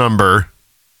official number,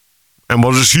 and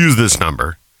we'll just use this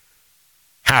number,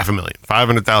 500,000,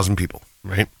 500,000 people,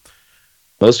 right?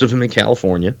 Most of them in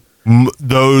California.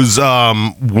 Those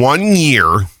 1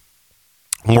 year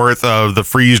worth of the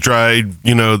freeze dried,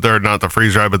 they're not the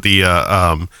freeze dried, but the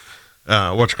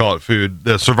food,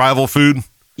 the survival food.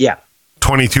 Yeah.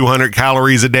 2,200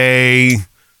 calories a day,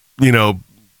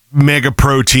 mega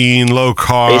protein, low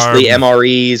carb, Basically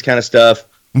MREs kind of stuff.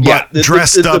 but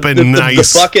dressed up and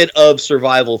nice. The bucket of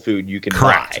survival food you can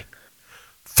buy.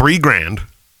 $3,000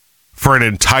 for an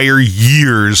entire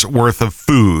year's worth of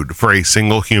food for a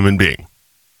single human being.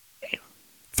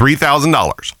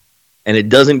 $3,000. And it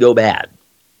doesn't go bad.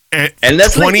 And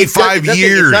that's 25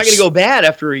 years. It's not going to go bad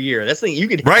after a year. That's the thing. You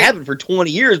can have it for 20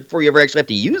 years before you ever actually have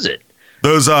to use it.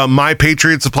 Those My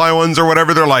Patriot Supply ones or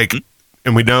whatever, they're like,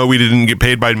 and we know we didn't get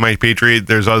paid by My Patriot.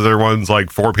 There's other ones like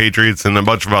 4 Patriots and a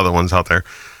bunch of other ones out there.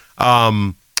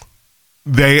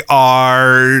 They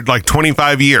are like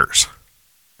 25 years.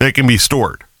 They can be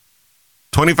stored.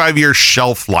 25 years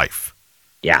shelf life.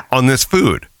 Yeah. On this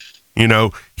food.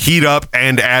 Heat up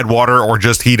and add water, or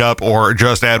just heat up or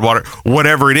just add water,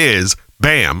 whatever it is,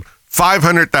 bam,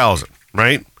 500,000,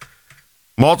 right?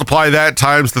 Multiply that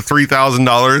times the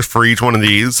 $3,000 for each one of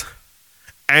these,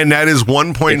 and that is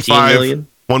 1.5 million?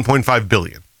 1.5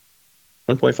 billion.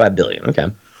 1.5 billion. Okay.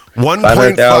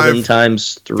 500,000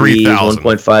 times 3, 3,000.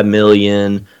 1.5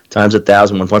 million times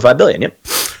 1,000, 1.5 billion. Yep.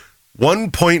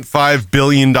 $1.5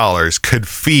 billion could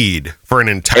feed for an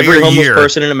entire every homeless year.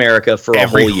 person in America for a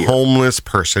whole year. Every homeless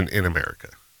person in America.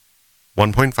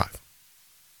 1.5.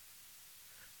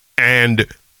 And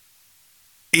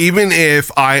even if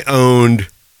I owned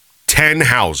 10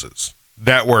 houses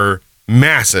that were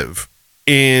massive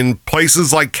in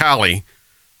places like Cali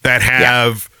that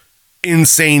have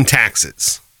insane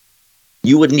taxes,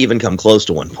 you wouldn't even come close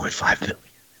to 1.5 billion.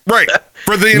 right?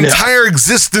 For the entire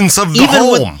existence of the Even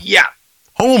home.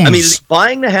 Homes. I mean,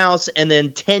 buying the house and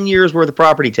then 10 years worth of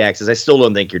property taxes, I still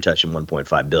don't think you're touching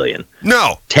 1.5 billion.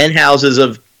 No. 10 houses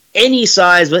of any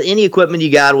size, with any equipment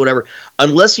you got, whatever,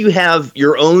 unless you have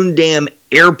your own damn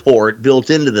airport built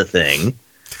into the thing,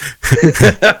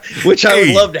 which I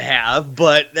would love to have,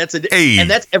 but that's and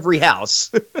that's every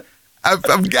house. I've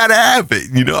got to have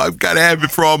it. I've got to have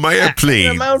it for all my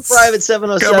airplanes. My own private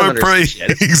 707 Got my or shit.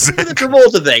 exactly. The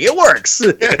Travolta thing. It works.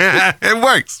 It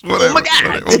works. Whatever. Oh my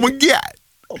God. Oh my God.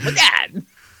 Oh my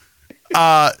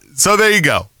God. So there you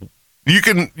go. You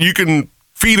can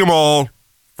feed them all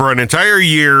for an entire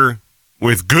year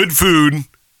with good food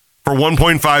for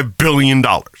 $1.5 billion.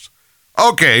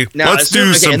 Okay, now, let's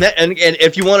do some. And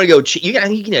if you want to go, you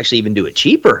can actually even do it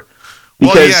cheaper.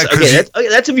 Well, Because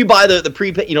that's if you buy the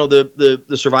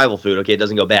the survival food. Okay, it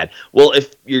doesn't go bad. Well,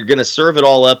 if you're going to serve it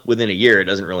all up within a year, it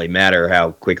doesn't really matter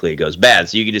how quickly it goes bad.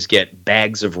 So you can just get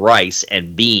bags of rice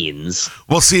and beans.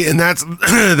 Well, see, and that's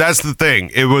the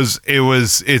thing.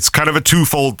 It's kind of a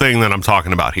twofold thing that I'm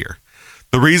talking about here.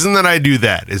 The reason that I do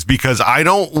that is because I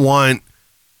don't want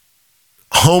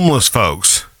homeless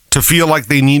folks to feel like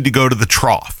they need to go to the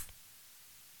trough.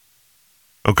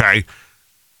 Okay.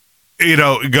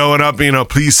 Going up,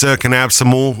 please, sir, can I have some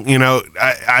more?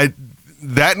 I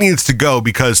that needs to go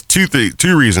because two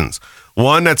reasons.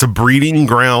 One, that's a breeding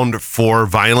ground for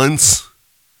violence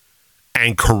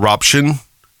and corruption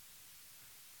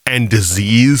and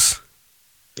disease.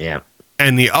 Yeah.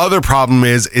 And the other problem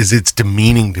is it's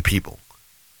demeaning to people.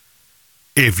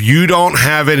 If you don't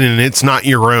have it and it's not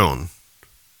your own,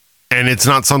 and it's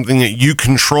not something that you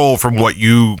control from what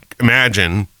you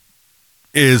imagine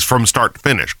is from start to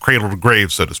finish, cradle to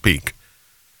grave, so to speak,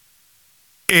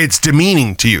 it's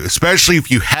demeaning to you, especially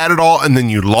if you had it all and then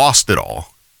you lost it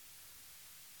all.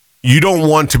 You don't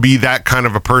want to be that kind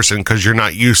of a person because you're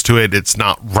not used to it. It's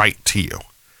not right to you.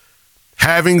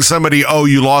 having somebody, oh,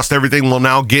 you lost everything, well,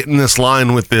 now get in this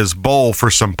line with this bowl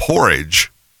for some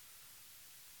porridge.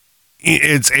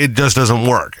 It just doesn't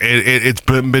work. It's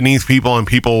beneath people, and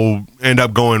people end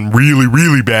up going really,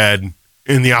 really bad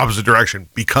in the opposite direction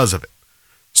because of it.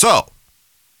 So,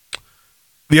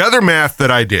 the other math that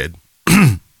I did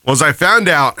was I found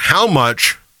out how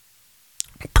much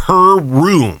per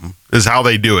room, is how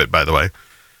they do it, by the way,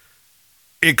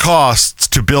 it costs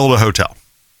to build a hotel.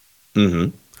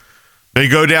 Mm-hmm. They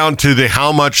go down to the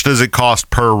how much does it cost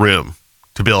per room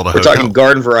to build a hotel. We're talking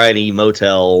garden variety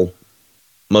Motel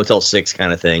 6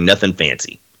 kind of thing. Nothing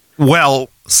fancy. Well,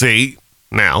 see,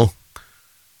 now,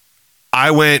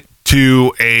 I went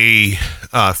to a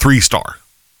 3-star.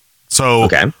 So,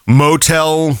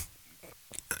 motel,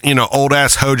 old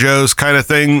ass Hojos kind of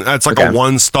thing. That's like a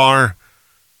 1-star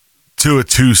to a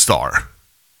 2-star.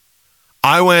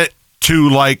 I went to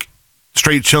like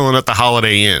straight chilling at the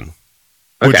Holiday Inn,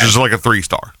 which is like a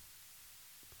 3-star.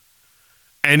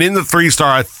 And in the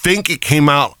 3-star, I think it came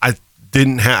out. I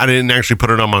didn't actually put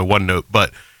it on my OneNote,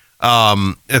 but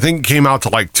I think it came out to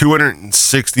like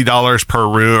 $260 per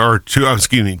room, or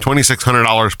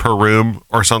 $2,600 per room,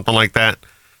 or something like that.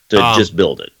 To just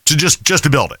build it. Just to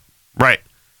build it, right?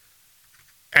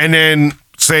 And then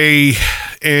say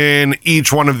in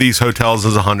each one of these hotels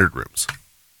is 100 rooms,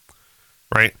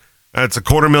 right? That's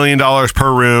 $250,000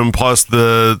 per room plus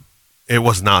it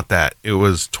was not that. It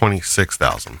was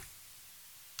 $26,000.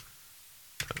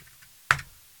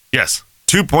 Yes,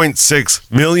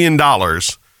 $2.6 million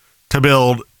to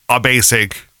build a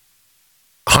basic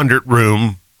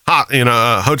 100-room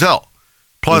hotel.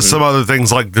 Plus some other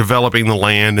things like developing the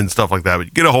land and stuff like that. But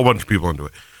you get a whole bunch of people into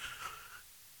it.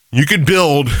 You could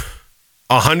build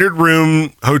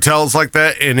 100-room hotels like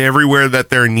that in everywhere that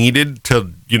they're needed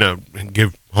to,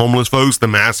 give homeless folks the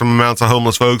massive amounts of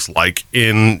homeless folks, like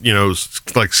in,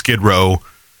 like Skid Row,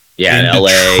 in LA,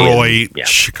 Detroit,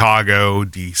 Chicago,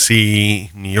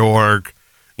 DC, New York,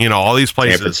 all these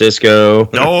places. San Francisco.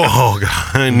 Oh,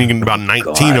 God. And you can about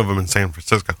 19 of them in San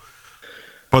Francisco.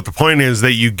 But the point is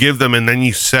that you give them, and then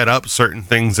you set up certain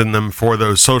things in them for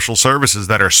those social services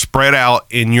that are spread out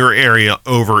in your area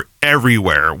over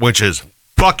everywhere, which is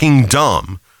fucking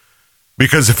dumb.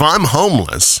 Because if I'm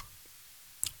homeless,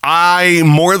 I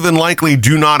more than likely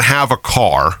do not have a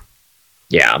car.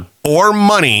 Yeah. Or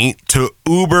money to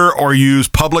Uber or use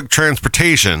public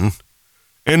transportation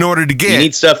in order to get. You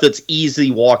need stuff that's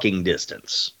easy walking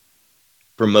distance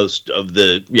for most of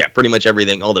pretty much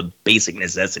everything, all the basic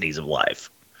necessities of life.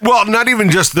 Well, not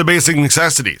even just the basic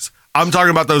necessities. I'm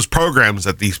talking about those programs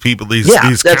that these counties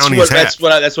have. That's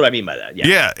what I mean by that.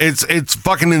 Yeah, it's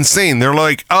fucking insane. They're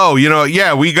like, oh, we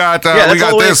got we got all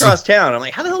the way across town. I'm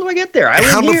like, how the hell do I get there?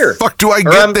 How the fuck do I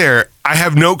get there? I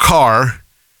have no car.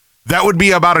 That would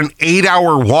be about an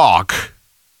 8-hour walk.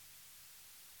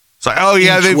 It's like, oh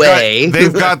yeah,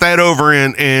 they've got that over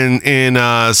in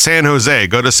San Jose.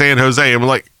 Go to San Jose. I'm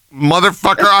like,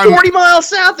 motherfucker, I'm 40 miles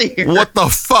south of here. What the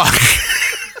fuck?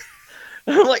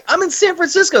 I'm like, I'm in San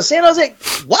Francisco, San Jose.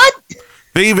 What?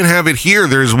 They even have it here.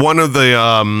 There's one of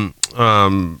the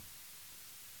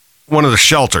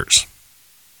shelters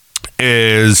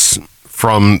is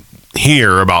from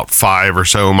here about 5 or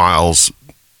so miles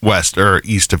west or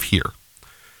east of here.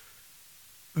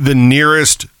 The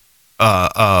nearest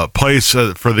place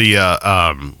for the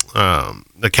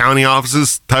county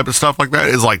offices type of stuff like that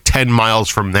is like 10 miles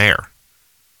from there.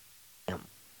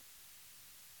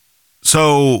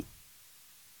 So,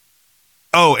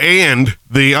 and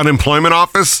the unemployment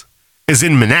office is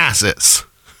in Manassas.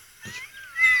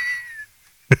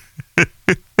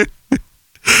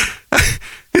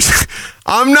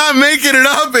 I'm not making it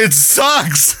up. It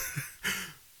sucks.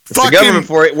 It's the government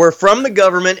for it. We're from the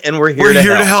government, and we're here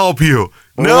to help you.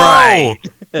 No, right.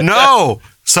 No.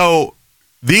 So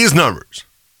these numbers: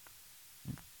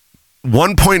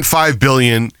 $1.5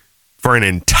 billion for an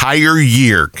entire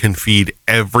year can feed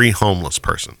every homeless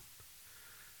person.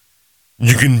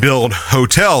 You can build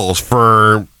hotels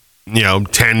for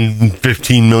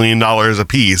 $10-15 million a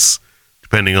piece,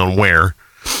 depending on where,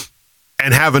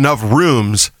 and have enough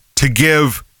rooms to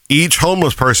give each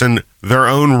homeless person their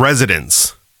own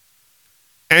residence.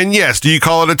 And yes, do you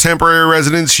call it a temporary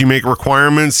residence? You make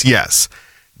requirements? Yes.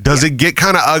 Does it get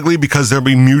kind of ugly because there'll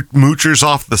be moochers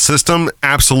off the system?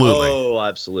 Absolutely. Oh,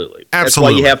 absolutely. That's why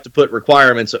you have to put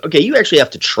requirements. Okay, you actually have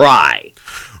to try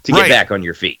to get back on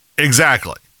your feet.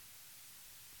 Exactly.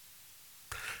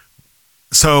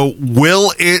 So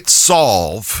will it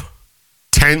solve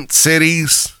tent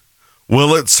cities?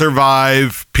 Will it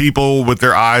survive people with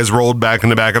their eyes rolled back in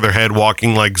the back of their head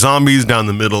walking like zombies down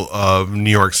the middle of New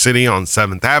York City on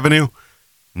 7th Avenue?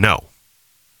 No.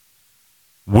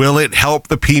 Will it help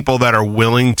the people that are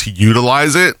willing to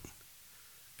utilize it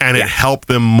and it help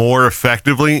them more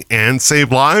effectively and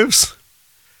save lives?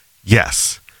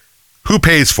 Yes. Who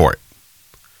pays for it?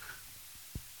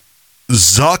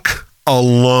 Zuck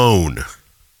alone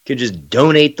could just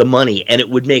donate the money and it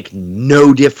would make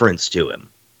no difference to him.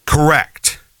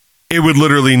 Correct. It would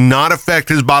literally not affect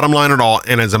his bottom line at all.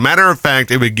 And as a matter of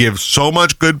fact, it would give so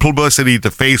much good publicity to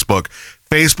Facebook.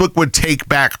 Facebook would take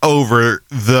back over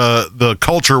the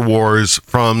culture wars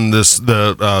from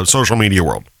the social media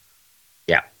world.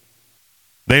 Yeah.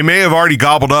 They may have already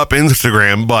gobbled up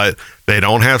Instagram, but they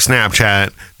don't have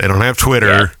Snapchat. They don't have Twitter.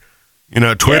 Yeah. You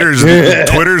know, Twitter's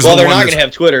well, they're not going to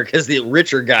have Twitter because the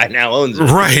richer guy now owns it.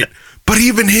 Right. But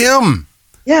even him.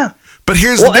 Yeah. But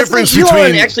here's the difference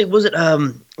between... Actually, was it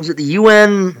the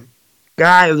UN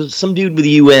guy? It was some dude with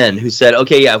the UN who said,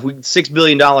 okay, yeah, if we $6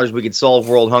 billion, we could solve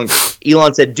world hunger.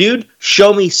 Elon said, dude,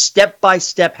 show me step by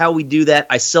step how we do that.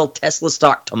 I sell Tesla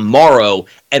stock tomorrow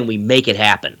and we make it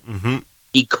happen. Mm-hmm.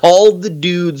 He called the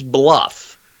dude's bluff.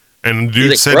 And the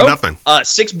dude said nothing.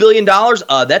 $6 billion?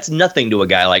 That's nothing to a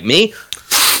guy like me.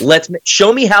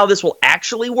 Show me how this will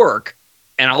actually work,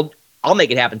 and I'll make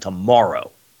it happen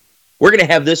tomorrow. We're going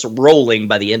to have this rolling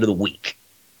by the end of the week.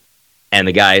 And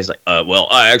the guy's like,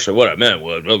 actually, what I meant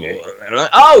was,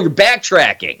 oh, you're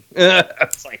backtracking.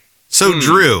 It's like, so,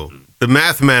 Drew, the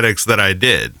mathematics that I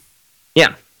did.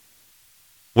 Yeah.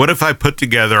 What if I put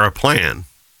together a plan?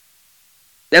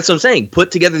 That's what I'm saying.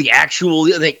 Put together the actual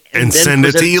and send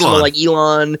it to Elon, like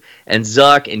Elon and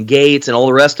Zuck and Gates and all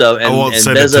the rest of and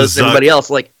Bezos and everybody else.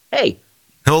 Like, hey,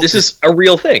 this is a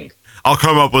real thing. I'll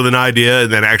come up with an idea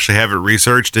and then actually have it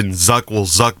researched, and Zuck will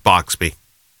Zuck box me.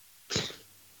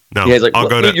 No, yeah, like, I'll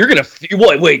go to. You're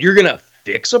gonna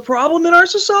fix a problem in our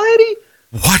society?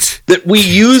 What? That we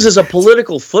use as a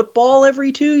political football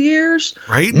every 2 years?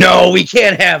 Right? No, we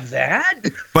can't have that.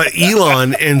 But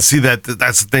Elon, and see that's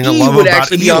the thing I love about Elon. He would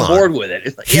actually be on board with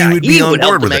it. Like, he would be on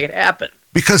board with make it happen.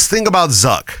 Because think about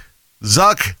Zuck.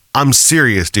 Zuck, I'm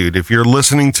serious, dude. If you're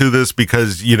listening to this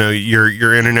because you know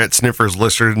your internet sniffers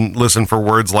listen for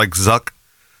words like Zuck.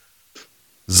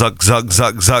 Zuck, Zuck,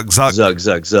 Zuck, Zuck, Zuck. Zuck,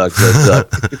 Zuck, Zuck, Zuck,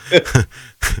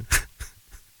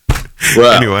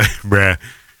 Zuck. Anyway, bruh.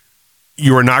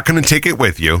 You are not going to take it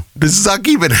with you. Does Zuck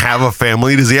even have a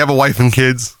family? Does he have a wife and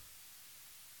kids?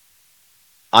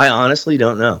 I honestly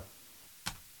don't know.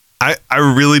 I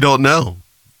really don't know.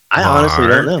 I honestly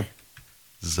don't know.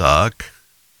 Zuck.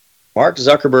 Mark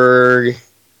Zuckerberg.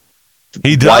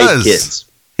 He does. Kids.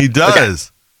 He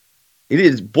does. Okay. He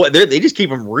is. Boy, they just keep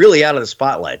him really out of the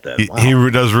spotlight, though. Wow. He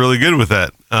does really good with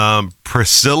that.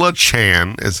 Priscilla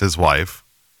Chan is his wife.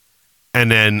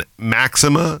 And then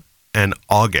Maxima and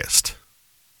August.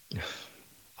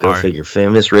 Go figure.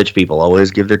 Famous rich people always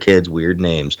give their kids weird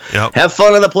names. Yep. Have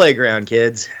fun on the playground,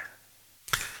 kids.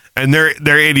 And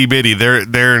they're itty bitty.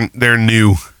 They're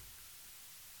new.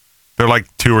 They're like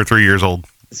 2 or 3 years old.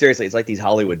 Seriously, it's like these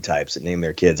Hollywood types that name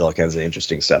their kids all kinds of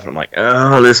interesting stuff. And I'm like,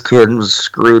 oh, this kid was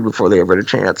screwed before they ever had a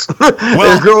chance. Well,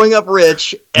 they're growing up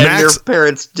rich, and their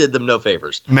parents did them no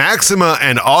favors. Maxima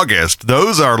and August,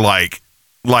 those are like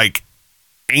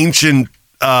ancient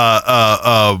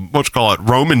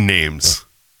Roman names.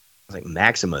 Like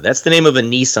Maxima, that's the name of a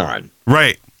Nissan,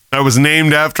 right? That was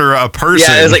named after a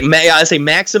person. Yeah, it's like I say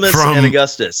Maximus and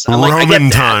Augustus. I'm Roman like, I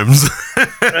get times.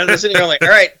 I'm listening here, I'm like, all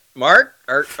right, Mark,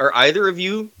 are either of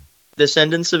you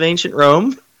descendants of ancient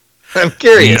Rome? I'm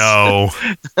curious. No.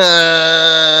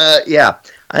 Yeah,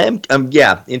 I am.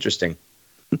 Yeah, interesting.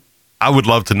 I would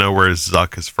love to know where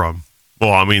Zuck is from.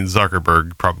 Well, I mean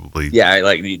Zuckerberg probably. Yeah,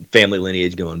 like the family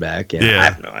lineage going back. Yeah, I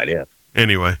have no idea.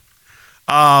 Anyway,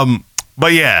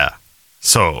 but yeah.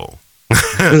 So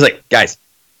I was like, guys,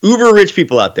 uber rich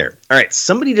people out there. All right,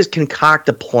 somebody just concoct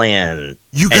a plan.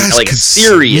 You guys like a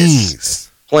serious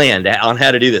plan on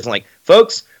how to do this. I'm like,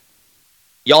 folks,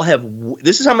 y'all have.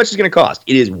 This is how much it's going to cost.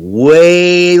 It is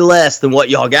way less than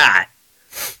what y'all got,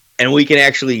 and we can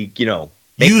actually,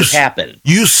 make this happen.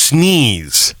 You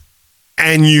sneeze,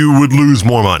 and you would lose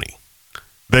more money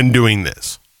than doing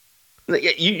this.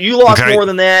 You lost more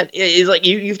than that. It's like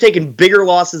you've taken bigger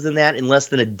losses than that in less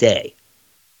than a day.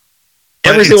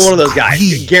 Every single one of those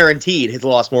guys, guaranteed, has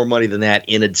lost more money than that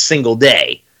in a single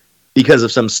day because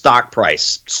of some stock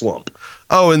price slump.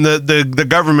 Oh, and the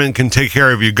government can take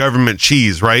care of you, government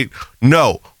cheese, right?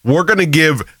 No, we're going to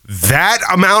give that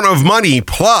amount of money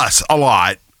plus a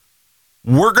lot.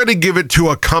 We're going to give it to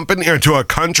a company or to a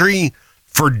country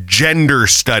for gender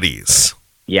studies.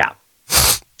 Yeah.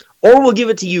 Or we'll give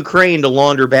it to Ukraine to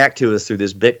launder back to us through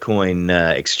this Bitcoin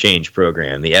exchange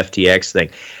program, the FTX thing.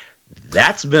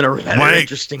 That's been a really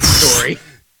interesting story.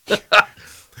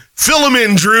 Fill them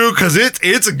in, Drew, because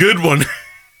it's a good one.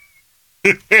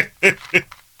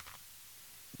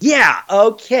 Yeah.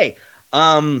 Okay.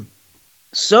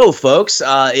 So, folks,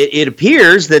 it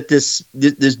appears that this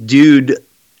dude,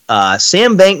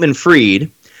 Sam Bankman-Fried,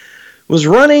 was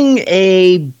running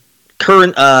a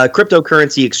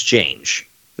cryptocurrency exchange.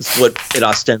 That's what it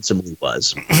ostensibly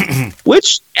was,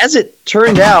 which, as it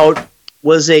turned out,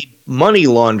 was a money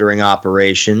laundering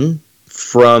operation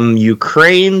from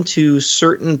Ukraine to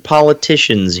certain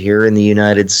politicians here in the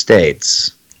United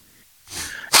States.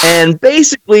 And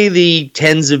basically, the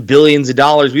tens of billions of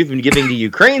dollars we've been giving to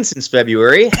Ukraine since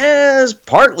February has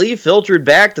partly filtered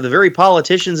back to the very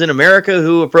politicians in America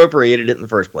who appropriated it in the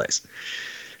first place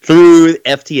through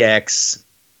FTX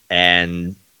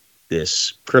and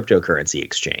this cryptocurrency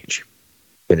exchange.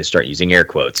 I'm going to start using air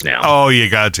quotes now. Oh, you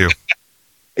got to.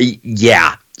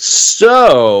 Yeah.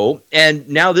 So, and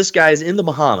now this guy's in the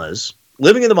Bahamas,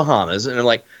 living in the Bahamas, and I'm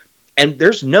like, and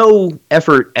there's no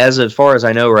effort, as far as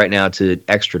I know right now, to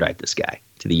extradite this guy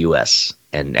to the U.S.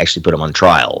 and actually put him on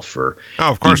trial for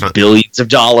of course not. Billions of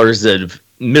dollars of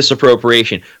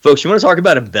misappropriation. Folks, you want to talk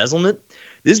about embezzlement?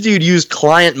 This dude used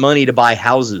client money to buy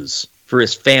houses for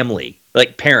his family,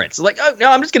 like parents. Like, oh, no,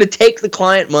 I'm just going to take the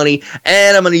client money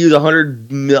and I'm going to use $10,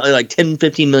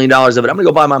 $15 million of it. I'm going to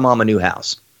go buy my mom a new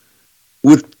house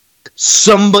with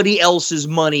somebody else's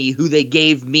money who they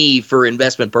gave me for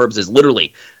investment purposes.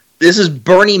 Literally. This is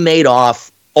Bernie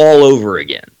Madoff all over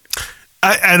again.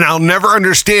 And I'll never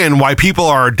understand why people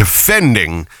are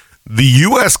defending the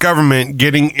U.S. government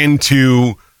getting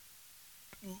into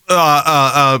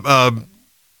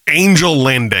angel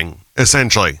lending,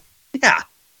 essentially. Yeah.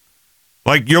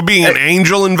 Like, you're being an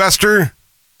angel investor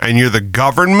and you're the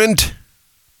government?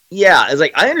 Yeah. It's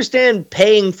like, I understand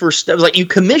paying for stuff. Like, you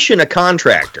commission a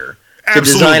contractor to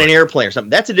design an airplane or something.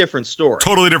 That's a different story.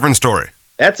 Totally different story.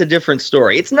 That's a different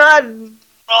story. It's not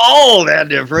all that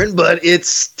different, but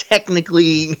it's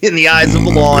technically, in the eyes of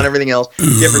the law and everything else,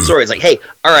 different story. It's like, hey,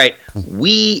 all right,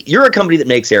 you're a company that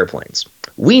makes airplanes.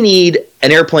 We need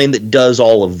an airplane that does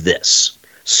all of this.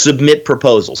 Submit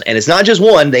proposals. And it's not just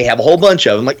one. They have a whole bunch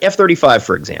of them, like F-35,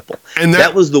 for example. And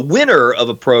that was the winner of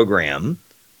a program,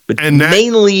 but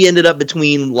mainly ended up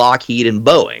between Lockheed and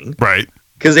Boeing. Right.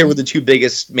 Because they were the two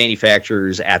biggest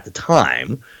manufacturers at the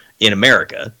time in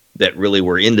America that really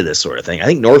were into this sort of thing. I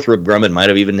think Northrop Grumman might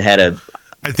have even had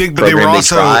I think, but they were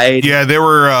also, yeah, they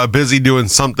were busy doing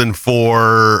something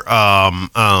for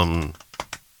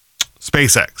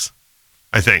SpaceX,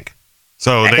 I think.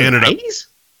 So back they ended the up. 90s?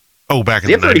 Oh, back in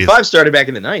the 90s. The F-35 started back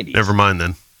in the 90s. Never mind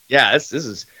then. Yeah, this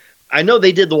is. I know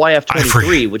they did the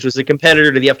YF-23, which was a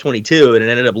competitor to the F-22, and it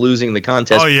ended up losing the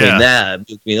contest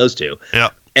between those two. Yeah.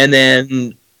 And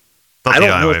then I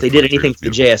don't know if they did anything for the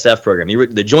JSF program.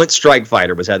 The Joint Strike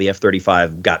Fighter was how the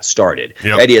F-35 got started.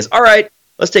 Yep. The idea is, all right,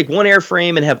 let's take one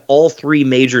airframe and have all three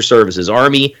major services,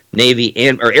 Army, Navy,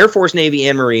 or Air Force, Navy,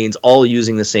 and Marines, all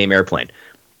using the same airplane.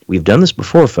 We've done this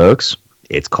before, folks.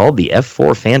 It's called the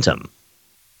F-4 Phantom.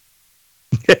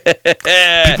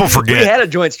 People forget. We had a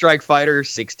Joint Strike Fighter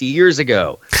 60 years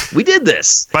ago. We did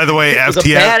this. By the way, it was a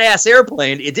badass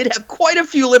airplane. It did have quite a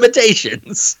few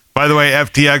limitations. By the way,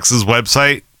 FTX's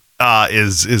website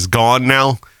is gone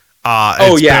now.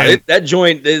 That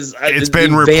joint is. It's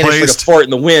been replaced like a fart in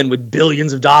the wind with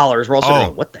billions of dollars. We're also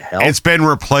going, what the hell? It's been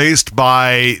replaced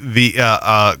by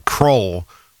the Kroll,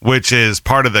 which is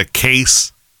part of the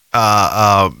case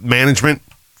management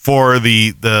for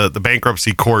the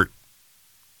bankruptcy court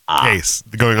case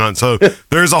going on. So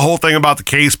there's a whole thing about the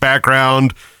case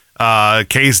background,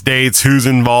 case dates, who's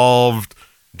involved,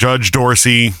 Judge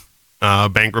Dorsey,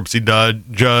 bankruptcy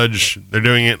judge. They're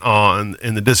doing it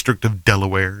in the District of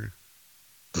Delaware.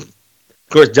 Of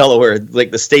course, Delaware,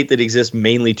 like the state that exists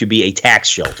mainly to be a tax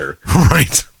shelter.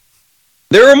 Right.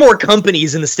 There are more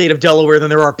companies in the state of Delaware than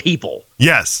there are people.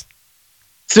 Yes.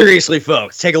 Seriously,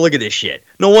 folks, take a look at this shit.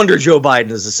 No wonder Joe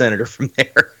Biden is a senator from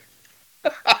there.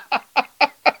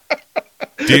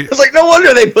 It's like, no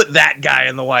wonder they put that guy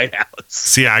in the White House.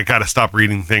 See, I got to stop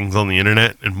reading things on the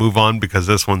internet and move on because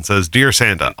this one says, Dear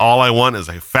Santa, all I want is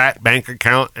a fat bank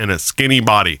account and a skinny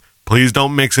body. Please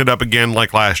don't mix it up again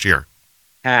like last year.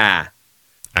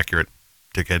 Accurate,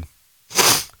 dickhead.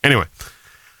 Anyway,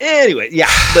 yeah.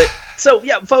 But so,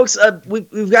 yeah, folks,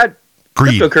 we've got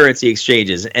cryptocurrency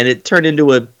exchanges, and it turned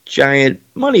into a giant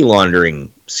money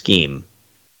laundering scheme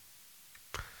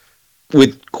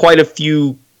with quite a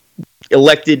few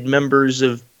elected members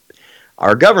of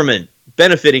our government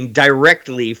benefiting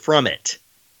directly from it.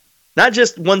 Not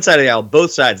just one side of the aisle,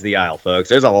 both sides of the aisle, folks.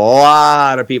 There's a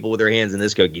lot of people with their hands in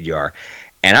this cookie jar.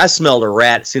 And I smelled a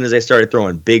rat as soon as they started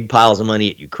throwing big piles of money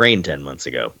at Ukraine 10 months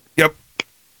ago. Yep.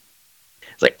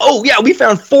 It's like, oh yeah, we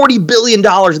found $40 billion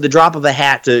at the drop of a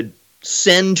hat to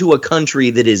send to a country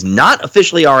that is not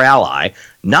officially our ally,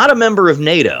 not a member of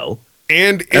NATO,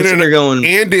 and in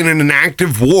an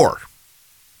active war.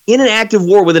 In an active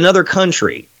war with another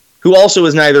country who also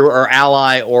is neither our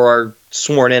ally or our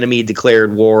sworn enemy,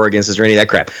 declared war against us or any of that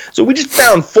crap. So we just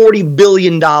found $40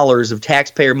 billion of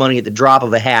taxpayer money at the drop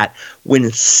of a hat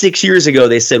when 6 years ago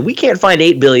they said, we can't find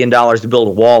 $8 billion to build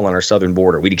a wall on our southern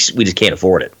border. We just can't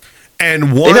afford it. And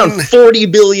they found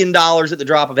 $40 billion at the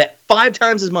drop of a hat, 5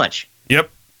 times as much.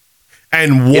 Yep.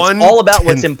 And it's all about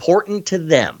what's important to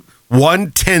them.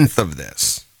 1/10 of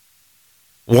this.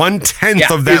 1/10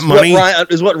 of that money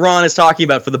is what Ron is talking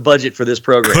about for the budget for this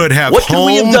program. Could have what could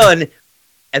we have done?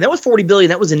 And that was $40 billion.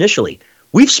 That was initially.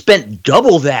 We've spent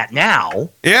double that now.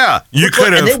 Yeah, you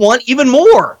could have. And they want even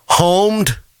more.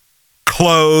 Homed,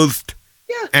 clothed,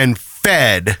 and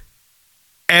fed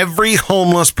every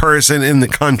homeless person in the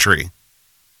country.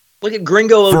 Look at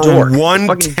Gringo O'Dork, the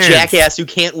fucking jackass who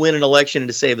can't win an election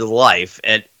to save his life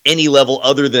at any level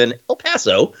other than El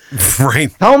Paso.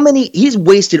 Right. He's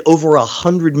wasted over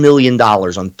 $100 million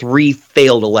on 3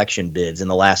 failed election bids in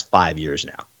the last 5 years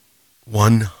now.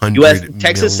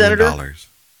 Texas senator,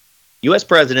 U.S.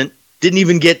 president, didn't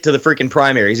even get to the freaking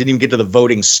primaries, didn't even get to the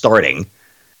voting starting,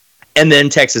 and then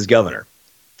Texas governor.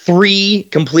 3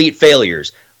 complete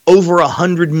failures, over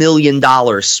 $100 million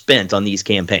spent on these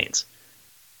campaigns.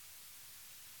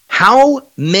 How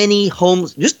many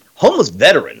homeless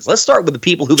veterans? Let's start with the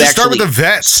people who've actually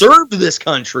served this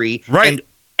country and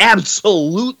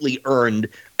absolutely earned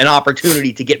an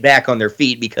opportunity to get back on their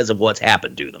feet because of what's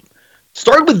happened to them.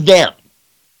 Start with them.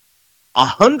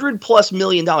 $100+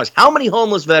 million. How many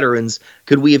homeless veterans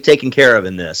could we have taken care of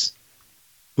in this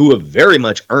who have very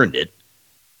much earned it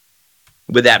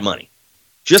with that money?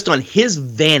 Just on his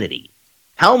vanity.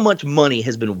 How much money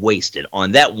has been wasted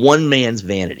on that one man's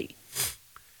vanity?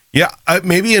 Yeah,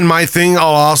 maybe in my thing, I'll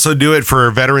also do it for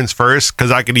Veterans First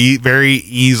because I could very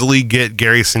easily get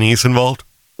Gary Sinise involved.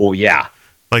 Oh, yeah.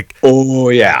 Oh,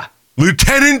 yeah.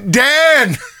 Lieutenant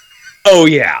Dan! Oh,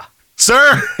 yeah.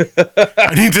 Sir,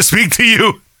 I need to speak to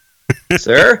you.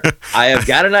 Sir, I have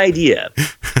got an idea.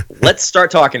 Let's start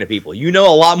talking to people. You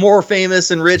know a lot more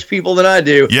famous and rich people than I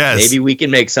do. Yes. Maybe we can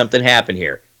make something happen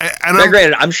here. Now,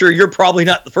 granted, I'm sure you're probably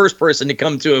not the first person to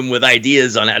come to him with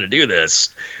ideas on how to do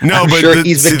this. I'm sure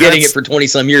he's been getting it for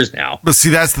 20-some years now. But see,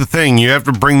 that's the thing. You have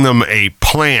to bring them a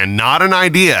plan, not an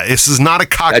idea. This is not a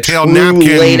cocktail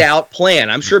napkin. Laid-out plan.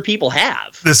 I'm sure people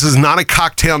have. This is not a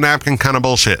cocktail napkin kind of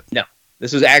bullshit. No.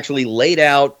 This is actually laid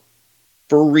out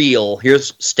for real.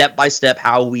 Here's step-by-step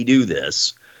how we do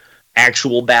this.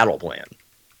 Actual battle plan.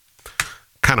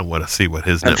 Kind of want to see what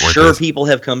his network is. I'm sure people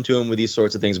have come to him with these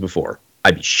sorts of things before.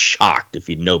 I'd be shocked if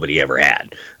nobody ever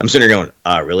had. I'm sitting here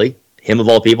going, really? Him of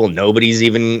all people? Nobody's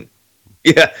even...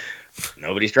 Yeah.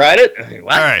 Nobody's tried it?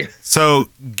 What? All right. So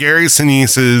Gary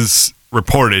Sinise's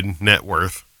reported net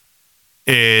worth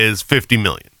is $50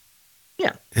 million.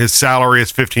 Yeah. His salary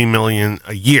is $15 million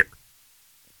a year.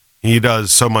 He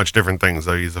does so much different things,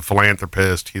 though. He's a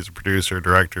philanthropist. He's a producer,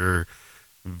 director,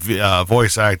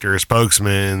 voice actor,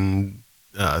 spokesman.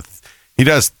 He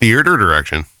does theater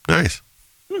direction. Nice.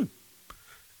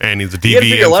 And he's a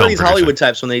DVD. A lot of these Hollywood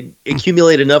types, when they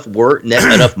accumulate enough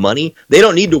enough money, they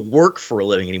don't need to work for a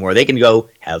living anymore. They can go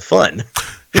have fun.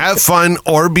 Have fun,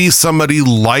 or be somebody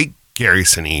like Gary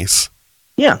Sinise.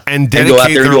 Yeah. And dedicate go out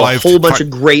there and their do life a whole bunch of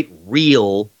great,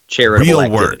 real charitable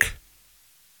activity. Work.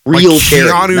 Real like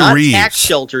charities, not Reeves. tax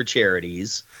shelter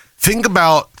charities. Think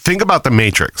about The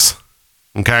Matrix.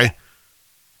 Okay?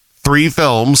 3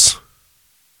 films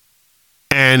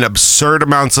and absurd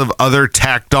amounts of other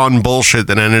tacked on bullshit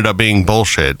that ended up being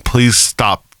bullshit. Please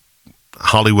stop,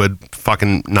 Hollywood.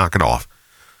 Fucking knock it off.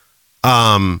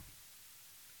 The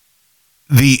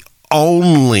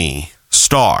only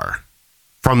star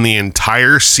from the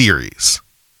entire series,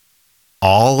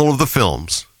 all of the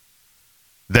films,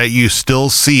 that you still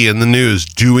see in the news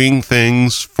doing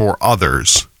things for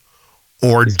others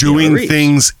or doing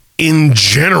things in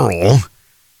general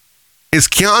is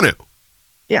Keanu.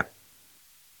 Yeah.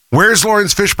 Where's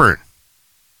Lawrence Fishburne?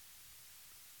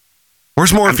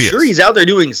 Where's Morpheus? I'm sure he's out there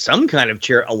doing some kind of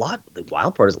the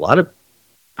wild part is a lot of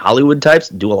Hollywood types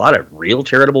do a lot of real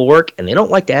charitable work, and they don't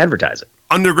like to advertise it.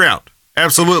 Underground.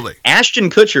 Absolutely. Ashton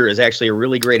Kutcher is actually a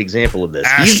really great example of this.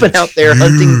 He's been out there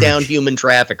hunting down human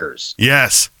traffickers.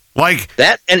 Yes. Like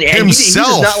that. And he does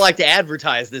himself. not like to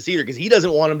advertise this either because he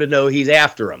doesn't want them to know he's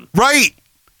after him. Right.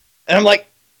 And I'm like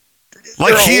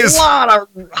there are a lot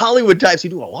of Hollywood types who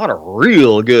do a lot of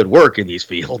real good work in these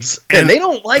fields. And they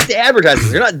don't like to advertise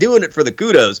it. They're not doing it for the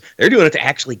kudos. They're doing it to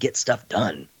actually get stuff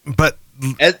done. But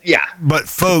Yeah. But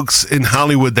folks in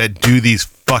Hollywood that do these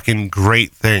fucking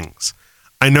great things.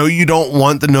 I know you don't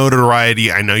want the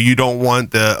notoriety. I know you don't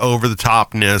want the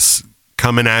over-the-topness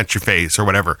coming at your face or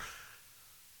whatever.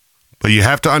 But you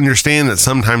have to understand that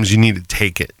sometimes you need to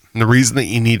take it. And the reason that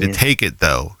you need to take it,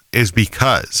 though, is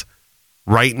because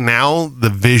right now the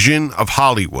vision of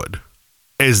Hollywood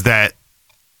is that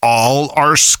all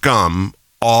are scum,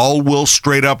 all will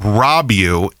straight up rob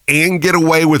you and get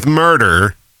away with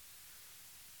murder.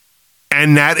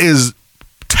 And that is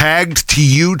tagged to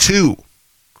you too.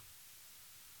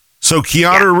 So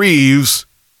Keanu Reeves,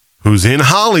 who's in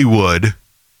Hollywood,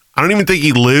 I don't even think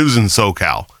he lives in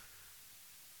SoCal,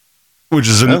 which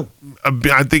is,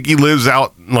 I think he lives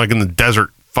out like in the desert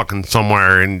fucking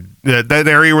somewhere. And that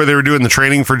area where they were doing the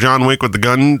training for John Wick with the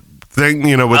gun thing,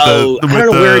 with I don't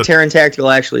know where Terran Tactical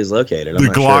actually is located. I'm the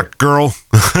Glock girl,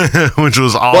 which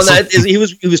was awesome. Well, he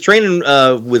was training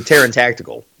with Terran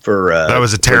Tactical for that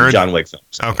was a Terran John Wick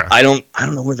films. Okay, I don't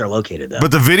know where they're located though.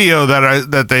 But the video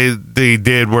that they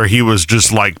did where he was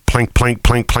just like plink plink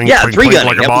plink plink, yeah, plink, 3 plink, gunning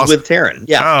like a that boss was with Terran.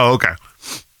 Yeah. Oh, okay.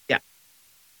 Yeah.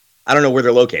 I don't know where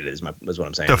they're located. Is what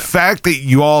I'm saying. The fact that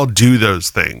you all do those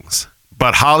things,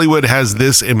 but Hollywood has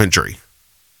this imagery.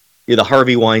 You're the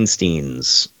Harvey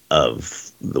Weinsteins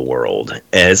of the world, and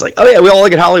it's like, oh yeah, we all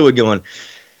look at Hollywood going,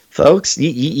 folks,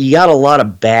 you got a lot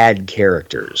of bad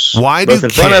characters. Why both do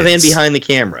in front of and behind the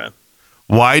camera?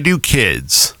 Why do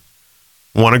kids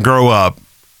want to grow up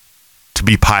to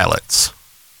be pilots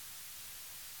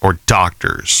or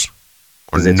doctors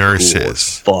or nurses? Cool.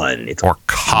 It's fun. It's or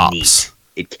cops. Neat.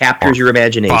 It captures your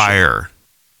imagination. Fire.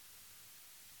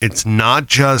 It's not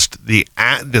just the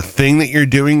thing that you're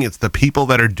doing, it's the people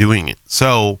that are doing it.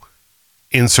 So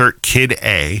insert kid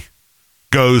A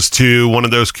goes to one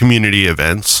of those community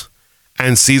events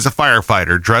and sees a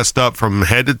firefighter dressed up from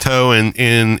head to toe in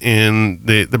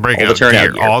the breakout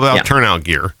gear, all the turnout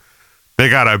gear. They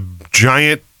got a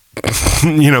giant,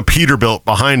 Peterbilt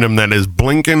behind them that is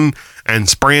blinking and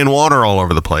spraying water all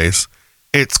over the place.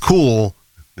 It's cool.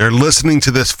 They're listening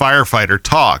to this firefighter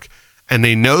talk, and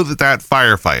they know that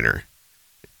firefighter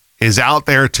is out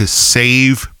there to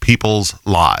save people's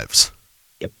lives.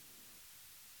 Yep.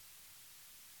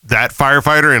 That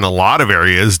firefighter in a lot of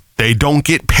areas, they don't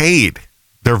get paid.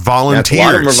 They're volunteers. A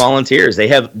lot of them are volunteers. They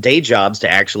have day jobs to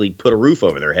actually put a roof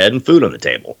over their head and food on the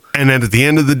table. And then at the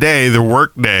end of the day, their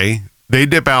work day, they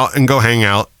dip out and go hang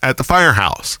out at the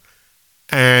firehouse.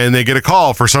 And they get a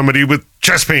call for somebody with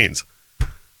chest pains.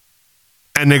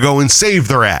 And they go and save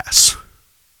their ass.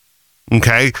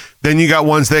 Okay? Then you got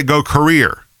ones that go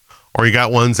career. Or you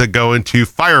got ones that go into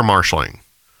fire marshaling.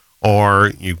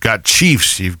 Or you've got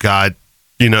chiefs. You've got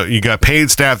you got paid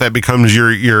staff that becomes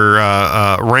your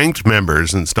ranked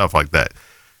members and stuff like that.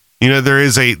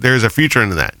 There's a future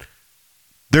into that.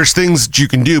 There's things that you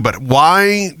can do, but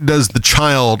why does the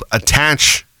child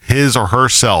attach his or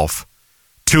herself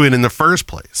to it in the first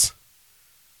place?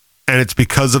 And it's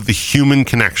because of the human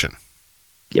connection.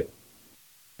 Yep.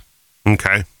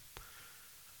 Okay.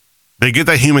 They get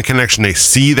that human connection. They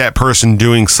see that person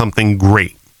doing something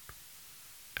great.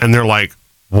 And they're like,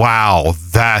 wow,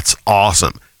 that's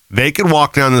awesome. They can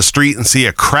walk down the street and see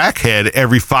a crackhead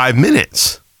every 5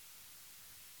 minutes.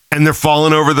 And they're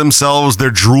falling over themselves.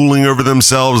 They're drooling over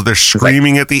themselves. They're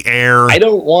screaming at the air. I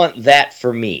don't want that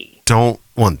for me. Don't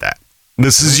want that.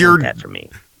 This is your that for me.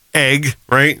 Egg,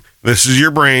 right? This is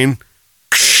your brain.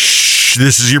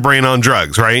 This is your brain on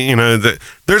drugs, right?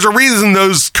 There's a reason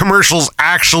those commercials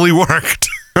actually worked.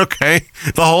 Okay?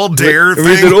 The whole dare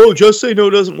thing. Said, just say no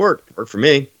doesn't work. Worked for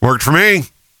me. Worked for me.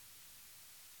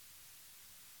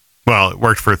 Well, it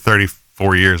worked for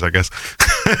 34 years, I guess.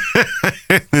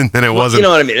 And then it wasn't. You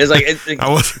know what I mean? It's like it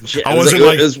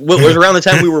was around the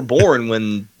time we were born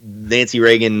when Nancy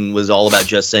Reagan was all about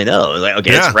just say no. It was like,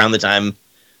 okay, it's around the time,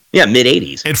 mid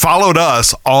 80s. It followed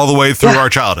us all the way through our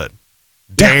childhood.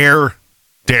 Dare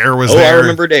was there. I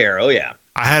remember Dare. Oh yeah,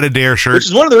 I had a Dare shirt, which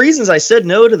is one of the reasons I said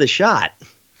no to the shot.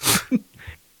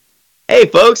 Hey,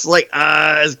 folks,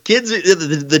 as kids,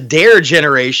 the Dare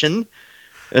generation.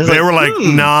 They were like,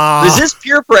 nah. Resist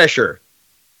peer pressure.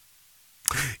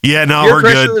 Yeah, no, peer we're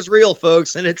good. Peer pressure is real,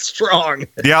 folks, and it's strong.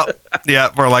 Yep.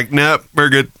 We're like, nope, we're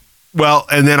good. Well,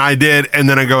 and then I did, and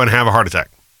then I go and have a heart attack.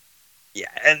 Yeah,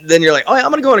 and then you're like, I'm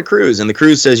going to go on a cruise, and the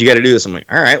cruise says you got to do this. I'm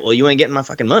like, all right, well, you ain't getting my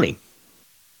fucking money.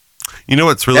 You know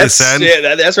what's really sad?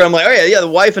 Yeah, that's where I'm like, the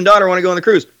wife and daughter want to go on the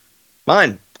cruise.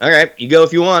 Fine. All right, you go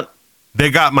if you want. They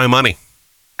got my money.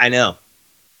 I know.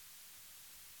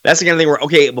 That's the kind of thing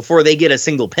where, before they get a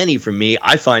single penny from me,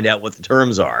 I find out what the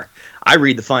terms are. I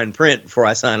read the fine print before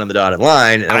I sign on the dotted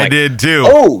line. And I did too.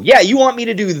 Oh, yeah, you want me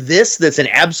to do this that's an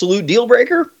absolute deal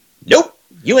breaker? Nope,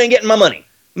 you ain't getting my money.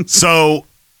 So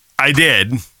I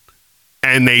did,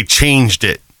 and they changed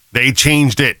it. They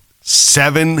changed it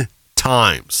 7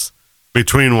 times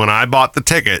between when I bought the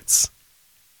tickets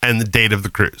and the date of the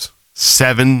cruise.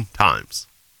 7 times.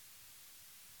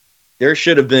 There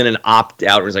should have been an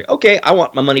opt-out where it's like, okay, I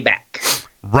want my money back.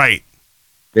 Right.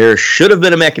 There should have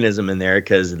been a mechanism in there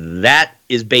because that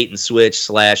is bait and switch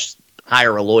 /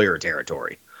 hire a lawyer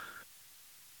territory.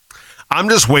 I'm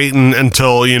just waiting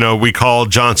until, we call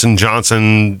Johnson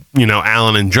Johnson,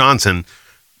 Allen and Johnson,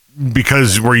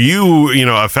 because were you,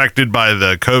 affected by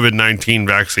the COVID-19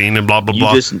 vaccine and blah, blah,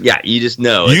 blah. You just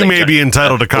know. You may be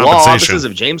entitled to compensation. Law offices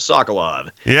of James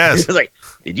Sokolov. Yes. It's like,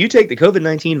 did you take the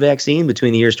COVID-19 vaccine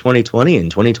between the years 2020 and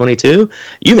 2022?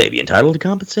 You may be entitled to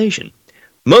compensation.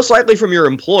 Most likely from your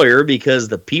employer because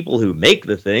the people who make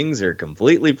the things are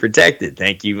completely protected.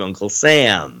 Thank you, Uncle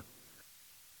Sam.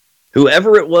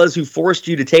 Whoever it was who forced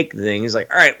you to take the thing is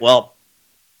like, all right, well,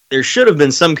 there should have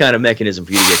been some kind of mechanism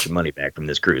for you to get your money back from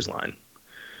this cruise line.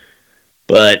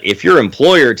 But if your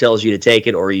employer tells you to take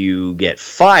it or you get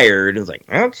fired, it's like,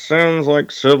 that sounds like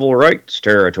civil rights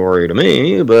territory to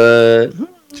me, but...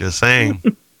 Just saying.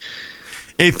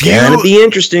 Gonna be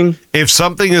interesting. If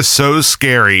something is so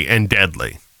scary and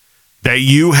deadly that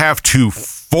you have to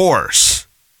force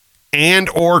and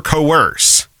or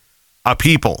coerce a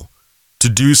people to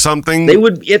do something, they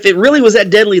would, if it really was that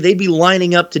deadly, they'd be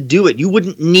lining up to do it. You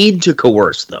wouldn't need to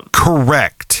coerce them.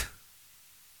 Correct.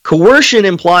 Coercion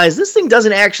implies this thing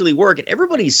doesn't actually work, and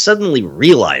everybody's suddenly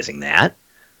realizing that.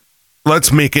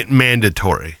 Let's make it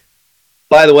mandatory.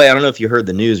 By the way, I don't know if you heard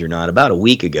the news or not. About a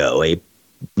week ago, a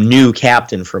new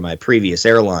captain for my previous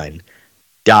airline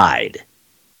died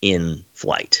in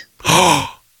flight.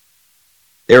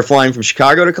 They were flying from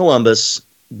Chicago to Columbus.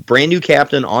 Brand new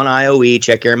captain on IOE,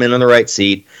 check airman on the right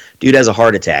seat. Dude has a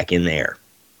heart attack in the air.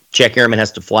 Check airman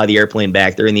has to fly the airplane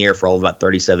back. They're in the air for all of about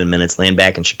 37 minutes, land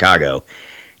back in Chicago.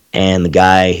 And the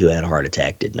guy who had a heart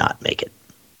attack did not make it.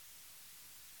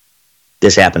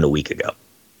 This happened a week ago.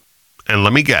 And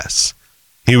let me guess.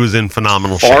 He was in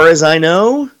phenomenal shape. As far as I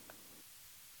know,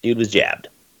 dude was jabbed.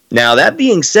 Now, that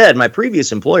being said, my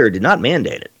previous employer did not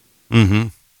mandate it. Mm-hmm.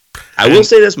 I will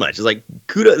say this much. It's like,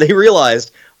 kudos, they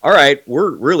realized, all right,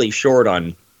 we're really short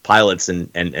on pilots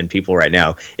and people right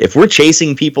now. If we're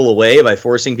chasing people away by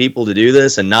forcing people to do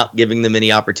this and not giving them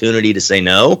any opportunity to say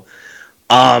no,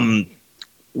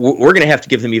 we're going to have to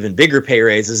give them even bigger pay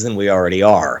raises than we already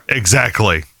are.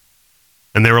 Exactly.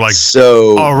 And they were like,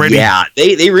 so already, yeah,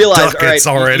 they realized, all right,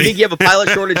 already. You think you have a pilot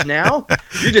shortage now?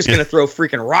 You're just going to throw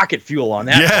freaking rocket fuel on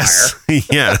that fire.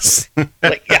 Yes.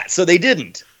 Like, yeah, so they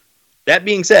didn't. That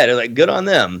being said, it's like, good on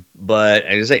them. But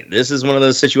I just say, this is one of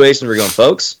those situations where we're going,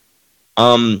 folks,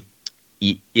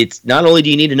 it's not only do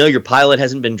you need to know your pilot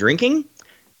hasn't been drinking,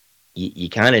 you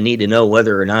kind of need to know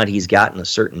whether or not he's gotten a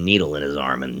certain needle in his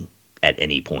arm and at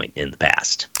any point in the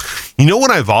past. You know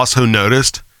what I've also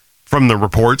noticed from the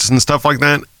reports and stuff like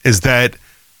that is that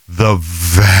the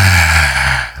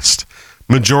vast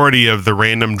majority of the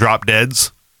random drop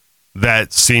deads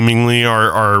that seemingly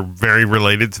are very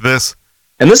related to this.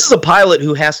 And this is a pilot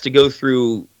who has to go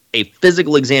through a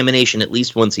physical examination at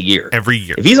least once a year. Every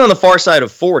year. If he's on the far side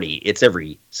of 40, it's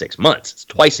every 6 months. It's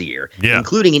twice a year,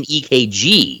 including an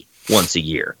EKG once a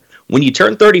year. When you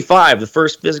turn 35, the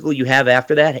first physical you have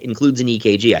after that includes an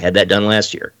EKG. I had that done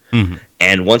last year. Mm-hmm.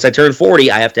 And once I turn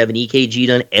 40, I have to have an EKG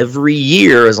done every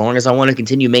year as long as I want to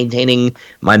continue maintaining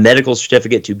my medical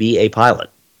certificate to be a pilot.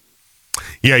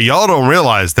 Yeah, y'all don't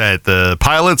realize that the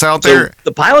pilots out there...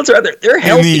 The pilots are out there. They're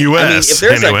healthy. In the US, I mean, if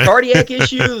there's a cardiac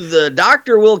issue, the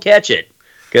doctor will catch it.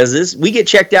 Because we get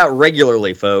checked out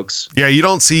regularly, folks. Yeah, you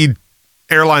don't see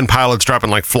airline pilots dropping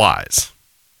like flies.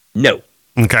 No.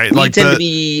 Okay, we tend to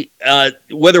be,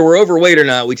 whether we're overweight or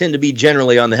not, we tend to be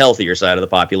generally on the healthier side of the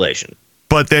population.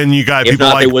 But then you got people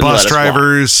like bus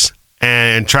drivers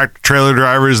and tractor trailer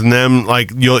drivers, and them,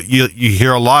 like, you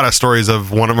hear a lot of stories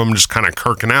of one of them just kind of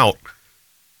kirking out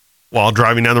while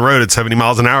driving down the road at 70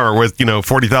 miles an hour with,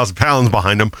 40,000 pounds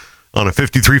behind them on a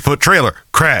 53-foot trailer.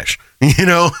 Crash.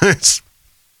 It's,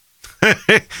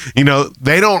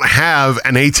 they don't have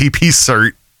an ATP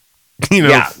cert. They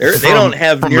don't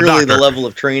have nearly the level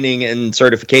of training and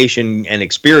certification and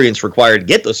experience required to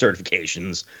get those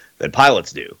certifications that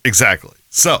pilots do. Exactly.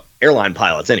 So airline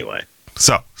pilots, anyway.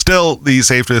 So still the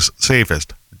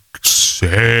safest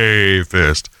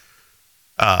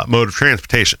mode of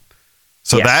transportation.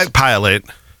 So that pilot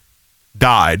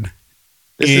died.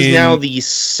 This is now the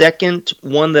second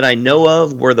one that I know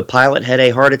of where the pilot had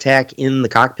a heart attack in the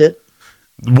cockpit.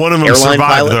 One of them airline survived,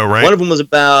 pilot. though, right? One of them was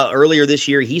about earlier this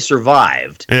year. He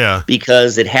survived. Yeah.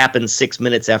 Because it happened 6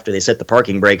 minutes after they set the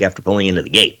parking brake after pulling into the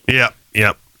gate.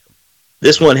 Yep.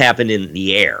 This one happened in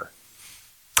the air.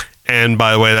 And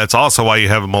by the way, that's also why you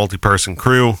have a multi-person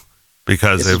crew,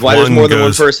 because This if is why one there's more than one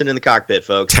goes person in the cockpit,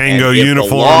 folks. Tango and if uniform.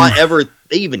 the law ever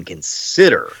they even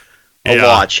consider a Yeah.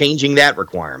 law changing that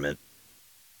requirement,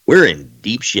 we're in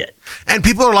deep shit. And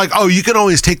people are like, "Oh, you can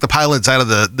always take the pilots out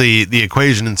of the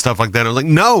equation and stuff like that." I'm like,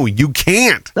 "No, you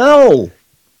can't." No.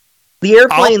 The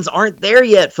airplanes aren't there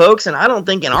yet, folks, and I don't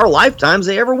think in our lifetimes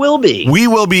they ever will be. We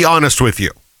will be honest with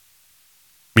you.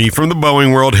 Me from the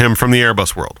Boeing world, him from the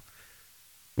Airbus world.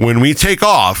 When we take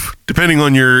off, depending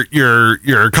on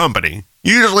your company,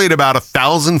 usually at about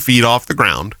 1,000 feet off the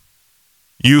ground,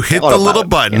 you hit the little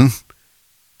button,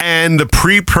 and the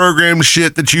pre-programmed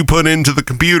shit that you put into the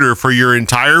computer for your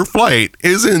entire flight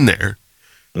is in there.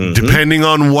 Mm-hmm. Depending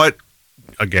on what,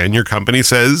 again, your company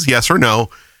says yes or no,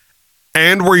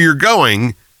 and where you're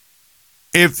going,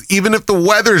 even if the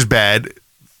weather's bad,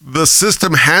 the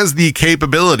system has the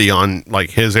capability on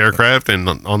like his aircraft and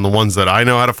on the ones that I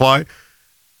know how to fly,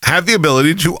 have the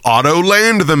ability to auto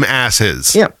land them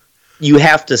asses. Yeah. You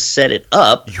have to set it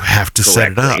up. You have to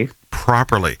set it up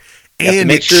properly. You have to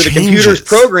make sure the computer's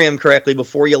programmed correctly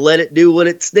before you let it do what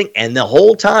it's thinking. And the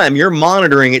whole time you're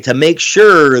monitoring it to make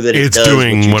sure that it's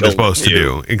doing what it's supposed to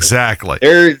do. Exactly.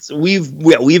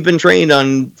 We've been trained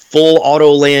on full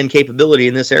auto land capability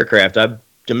in this aircraft. I've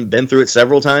been through it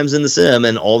several times in the sim,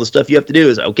 and all the stuff you have to do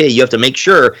is, okay, you have to make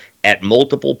sure at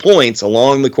multiple points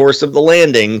along the course of the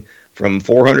landing from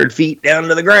 400 feet down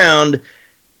to the ground,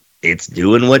 it's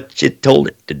doing what you told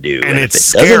it to do. And if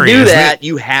it's it doesn't scary, do that,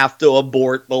 you have to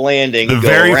abort the landing. The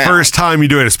very first time you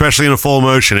do it, especially in a full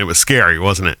motion, it was scary,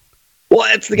 wasn't it? Well,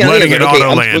 that's the kind of thing. Okay,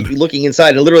 I'm supposed to be looking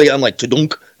inside, and literally, I'm like,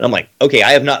 "Tudunk," and I'm like, okay,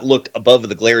 I have not looked above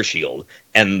the glare shield,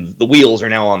 and the wheels are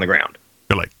now on the ground.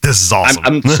 You're like, this is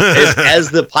awesome.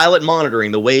 As the pilot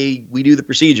monitoring, the way we do the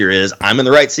procedure is, I'm in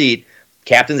the right seat.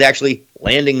 Captain's actually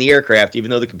landing the aircraft,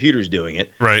 even though the computer's doing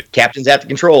it. Right. Captain's at the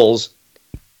controls,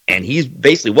 and he's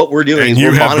basically what we're doing is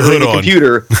we're monitoring the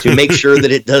computer to make sure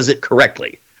that it does it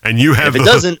correctly. And you have if it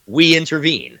doesn't, we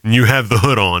intervene. And you have the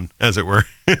hood on, as it were.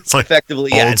 It's like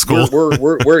effectively, old school.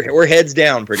 We're heads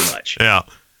down pretty much. Yeah.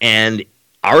 And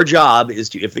our job is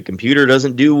to, if the computer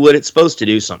doesn't do what it's supposed to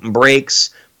do, something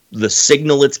breaks, the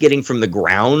signal it's getting from the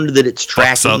ground that it's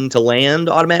tracking to land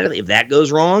automatically, if that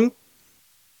goes wrong,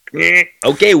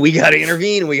 okay, we got to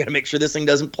intervene. We got to make sure this thing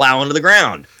doesn't plow into the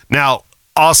ground. Now,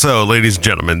 also, ladies and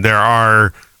gentlemen, there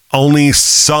are only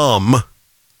some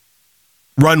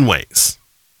runways.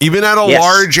 Even at a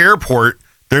large airport,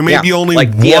 there may be only like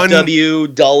one.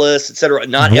 DFW, Dulles, etc.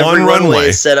 Not every runway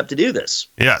is set up to do this.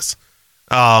 Yes.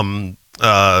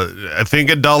 I think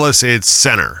at Dulles, it's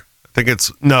center. I think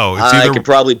it's I could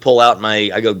probably pull out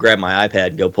I go grab my iPad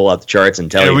and go pull out the charts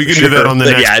and tell you. We can do that on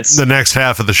the next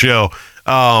half of the show.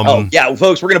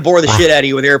 Folks, we're gonna bore the shit out of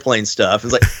you with airplane stuff.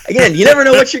 It's like, again, you never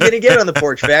know what you're gonna get on the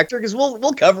Porch Factor because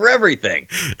we'll cover everything.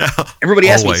 Everybody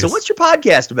asks me, so what's your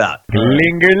podcast about?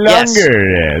 Linger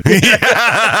longer.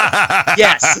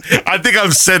 Yes. I think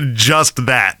I've said just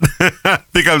that. I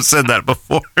think I've said that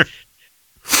before.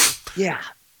 Yeah.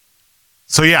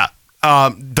 So yeah.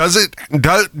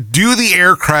 Do the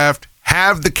aircraft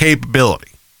have the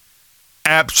capability?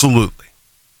 Absolutely.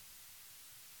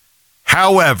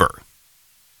 However,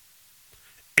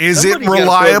 is it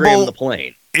reliable? The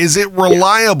plane. Is it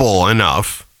reliable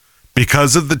enough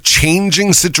because of the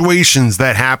changing situations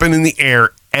that happen in the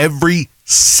air every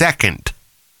second?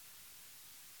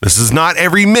 This is not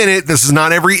every minute. This is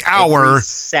not every hour.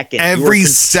 Every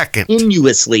second.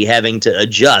 Continuously having to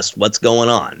adjust what's going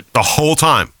on. The whole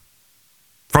time.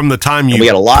 From the time we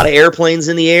got a lot of airplanes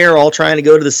in the air, all trying to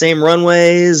go to the same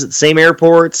runways, same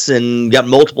airports, and got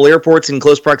multiple airports in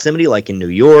close proximity, like in New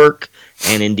York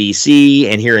and in DC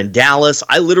and here in Dallas.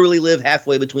 I literally live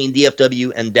halfway between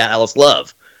DFW and Dallas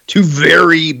Love, two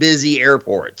very busy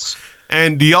airports.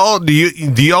 And do y'all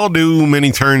do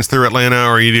many turns through Atlanta,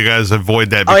 or do you guys avoid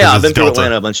that? Oh yeah, I've been through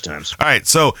Atlanta a bunch of times. All right,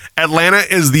 so Atlanta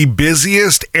is the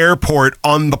busiest airport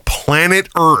on the planet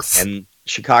Earth. And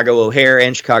Chicago O'Hare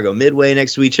and Chicago Midway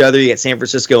next to each other. You got San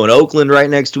Francisco and Oakland right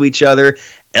next to each other.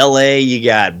 LA, you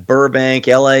got Burbank,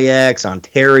 LAX,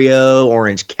 Ontario,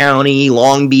 Orange County,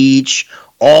 Long Beach,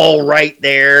 all right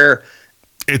there.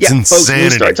 It's insanity. Folks, when we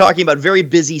start talking about very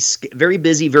busy,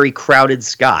 very crowded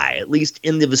sky, at least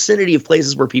in the vicinity of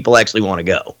places where people actually want to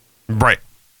go. Right.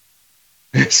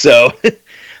 So,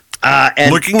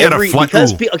 and looking at a flight,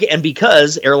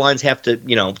 because airlines have to,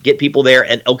 get people there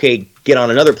and get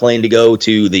on another plane to go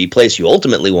to the place you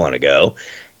ultimately want to go.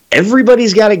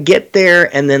 everybody's got to get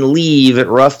there and then leave at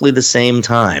roughly the same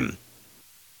time.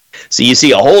 So you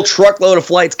see a whole truckload of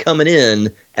flights coming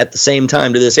in at the same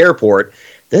time to this airport.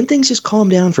 Then things just calm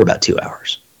down for about 2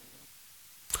 hours.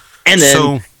 And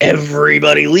then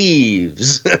everybody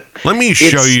leaves. Let me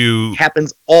show you.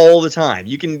 Happens all the time.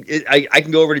 I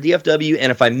can go over to DFW,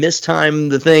 and if I mistime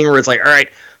the thing where it's like, all right,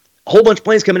 a whole bunch of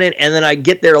planes coming in, and then I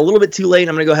get there a little bit too late, and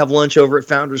I'm going to go have lunch over at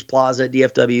Founders Plaza at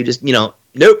DFW. Just,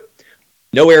 nope.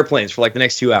 No airplanes for like the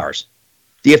next 2 hours.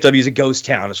 DFW is a ghost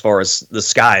town as far as the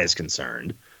sky is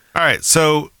concerned. All right,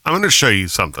 so I'm going to show you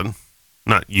something.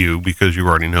 Not you, because you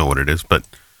already know what it is, but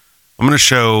I'm going to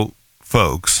show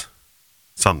folks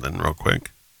something real quick.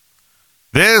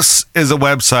 This is a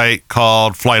website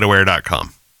called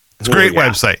flightaware.com. It's a great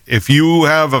website. If you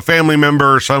have a family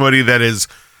member or somebody that is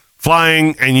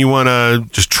flying and you want to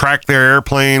just track their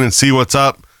airplane and see what's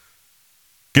up,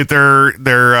 get their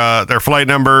flight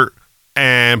number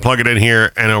and plug it in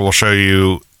here, and it will show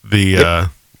you the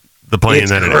plane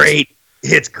that it is.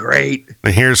 It's great.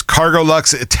 And here's Cargo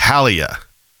Lux Italia,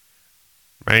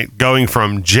 right? Going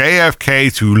from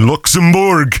JFK to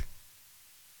Luxembourg.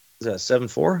 Is that a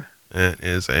 7-4? It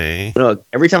is a... No,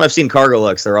 every time I've seen Cargo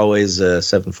Lux, they're always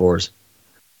 7-4s.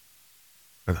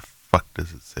 Where the fuck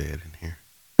does it say it in here?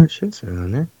 It should say it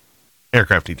on there.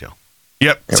 Aircraft detail.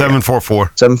 Yep,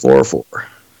 744. 744.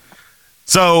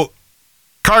 So,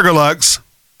 Cargo Lux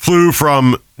flew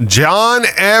from John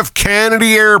F.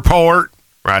 Kennedy Airport,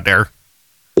 right there,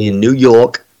 in New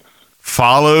York.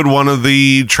 Followed one of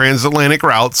the transatlantic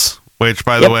routes, which,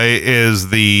 by the way, is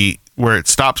where it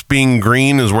stops being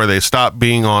green is where they stop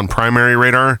being on primary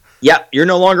radar. Yep, you're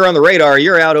no longer on the radar.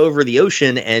 You're out over the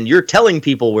ocean, and you're telling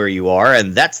people where you are,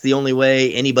 and that's the only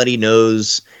way anybody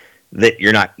knows that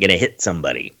you're not going to hit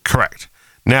somebody. Correct.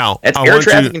 Now, air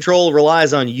traffic control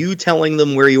relies on you telling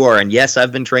them where you are, and yes,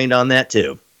 I've been trained on that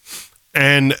too.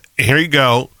 And here you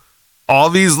go. All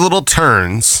these little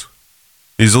turns,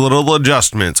 these little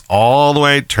adjustments, all the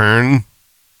way turn.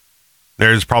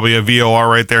 There's probably a VOR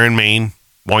right there in Maine.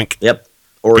 Boink. Yep.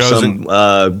 Or some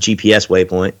GPS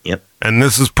waypoint. Yep. And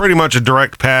this is pretty much a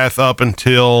direct path up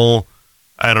until,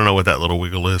 I don't know what that little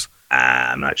wiggle is.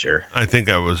 I'm not sure. I think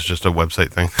that was just a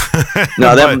website thing.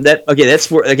 No,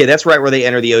 that's right where they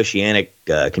enter the oceanic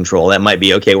control. That might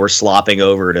be okay. We're slopping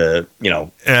over to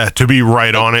to be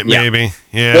right on it, maybe.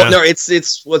 Yeah. Well, no,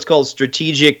 it's what's called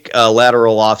strategic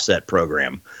lateral offset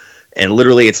program, and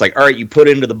literally it's like, all right, you put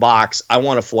into the box, I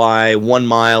want to fly 1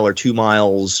 mile or 2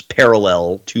 miles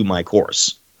parallel to my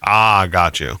course. Ah,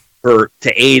 got you. To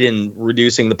aid in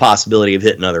reducing the possibility of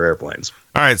hitting other airplanes.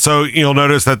 All right, so you'll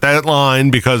notice that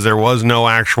line, because there was no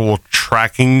actual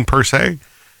tracking per se,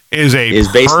 is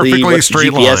perfectly what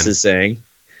straight the GPS line. is saying.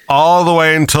 All the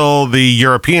way until the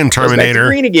European Terminator,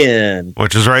 green again,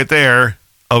 which is right there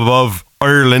above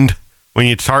Ireland. When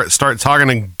you start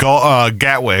talking to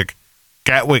Gatwick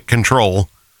control,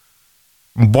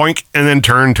 boink, and then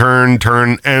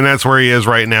turn, and that's where he is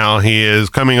right now. He is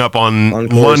coming up on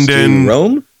London,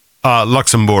 Rome,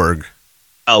 Luxembourg.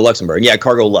 Oh, Luxembourg. Yeah,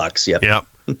 Cargo Lux. Yep.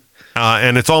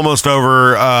 And it's almost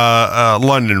over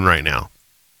London right now.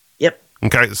 Yep.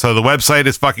 Okay, so the website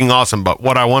is fucking awesome. But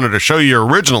what I wanted to show you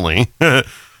originally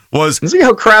was... See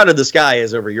how crowded the sky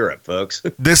is over Europe, folks.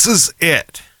 This is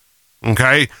it.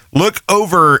 Okay? Look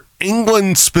over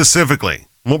England specifically.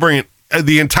 We'll bring it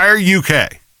the entire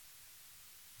UK.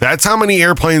 That's how many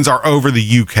airplanes are over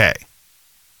the UK.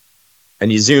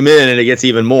 And you zoom in and it gets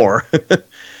even more.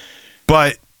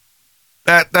 But...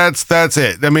 That's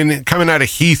it. I mean, coming out of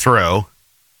Heathrow.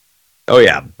 Oh,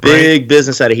 yeah. Big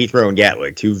business out of Heathrow and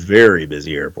Gatwick. Two very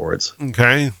busy airports.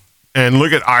 Okay. And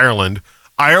look at Ireland.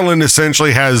 Ireland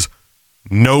essentially has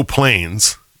no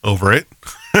planes over it,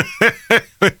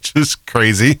 which is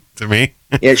crazy to me.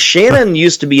 Yeah, Shannon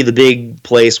used to be the big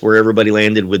place where everybody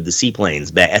landed with the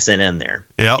seaplanes, SNN there.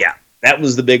 Yep. Yeah. That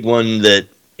was the big one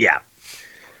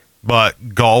But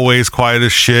Galway's quiet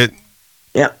as shit.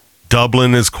 Yeah.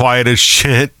 Dublin is quiet as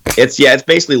shit. It's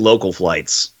basically local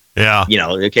flights. Yeah.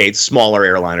 It's smaller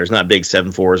airliners, not big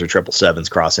 747s or 777s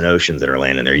crossing oceans that are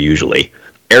landing there usually.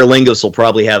 Aer Lingus will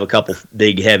probably have a couple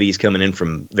big heavies coming in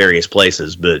from various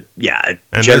places, but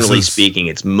generally speaking,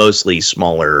 it's mostly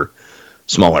smaller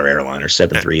airliners,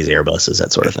 737s, Airbuses,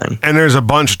 that sort of thing. And there's a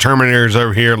bunch of Terminators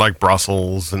over here like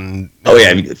Brussels and...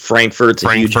 Frankfurt's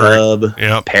a huge hub.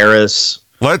 Yep. Paris.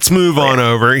 Let's move on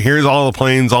over. Here's all the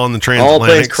planes on the transatlantic. All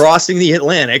planes crossing the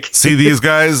Atlantic. See these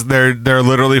guys? They're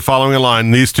literally following a line.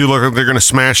 These two look like they're going to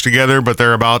smash together, but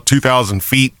they're about 2,000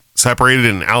 feet separated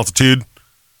in altitude.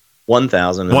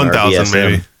 1,000. 1,000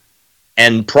 maybe.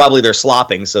 And probably they're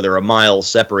slopping, so they're a mile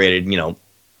separated,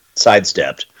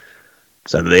 sidestepped.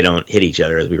 so that they don't hit each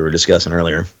other, as we were discussing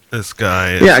earlier. This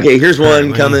guy. Yeah, okay, here's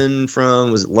one coming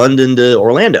from, was it London to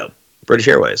Orlando, British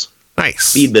Airways.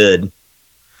 Nice. Speedbird.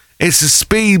 It's a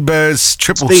Speedbird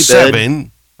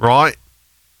 777, right?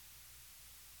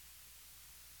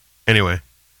 Anyway.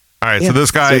 All right, so this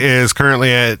guy is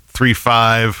currently at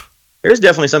 3.5. There's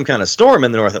definitely some kind of storm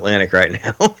in the North Atlantic right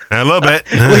now. A little bit.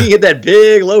 When you get that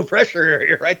big low pressure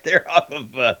area right there off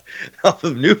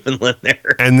of Newfoundland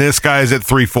there. And this guy's at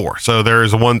 3.4, so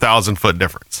there's a 1,000 foot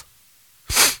difference.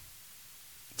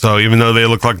 So even though they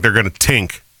look like they're going to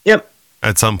tink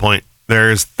at some point,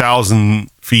 there's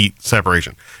 1,000 feet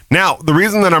separation. Now, the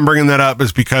reason that I'm bringing that up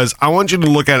is because I want you to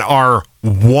look at our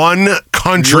one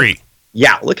country.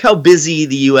 Look how busy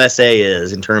the USA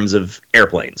is in terms of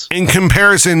airplanes. In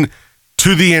comparison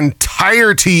to the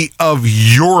entirety of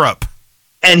Europe.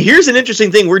 And here's an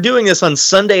interesting thing. We're doing this on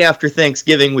Sunday after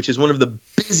Thanksgiving, which is one of the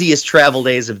busiest travel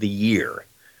days of the year.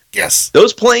 Yes.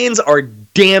 Those planes are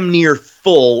damn near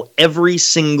full, every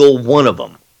single one of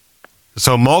them.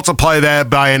 So multiply that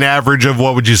by an average of,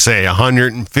 what would you say,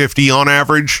 150 on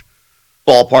average?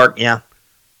 Ballpark, yeah.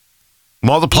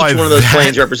 Multiply each one of those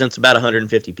planes represents about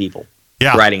 150 people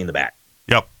riding in the back.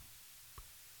 Yep.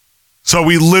 So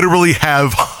we literally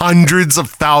have hundreds of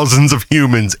thousands of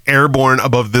humans airborne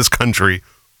above this country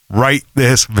right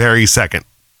this very second.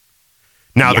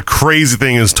 Now, the crazy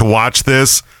thing is to watch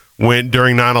this during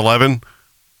 9/11.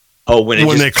 Oh,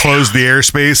 when they closed the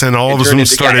airspace and all of a sudden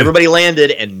started. Everybody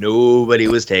landed and nobody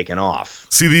was taken off.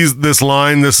 See this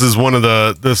line. This is one of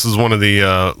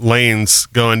the lanes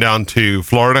going down to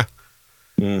Florida.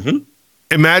 Mm-hmm.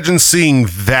 Imagine seeing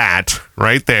that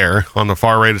right there on the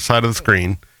far right side of the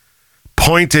screen,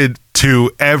 pointed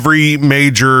to every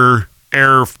major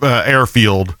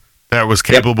airfield that was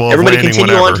capable of everybody landing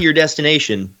continue whatever. on to your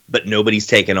destination, but nobody's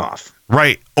taken off.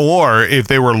 Right. Or if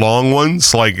they were long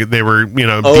ones, like they were,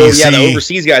 DC. The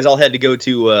overseas guys all had to go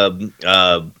to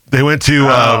they went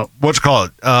to what's it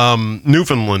called?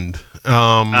 Newfoundland.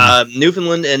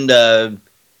 Newfoundland and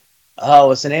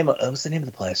what's the name of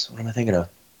the place? What am I thinking of?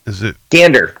 Is it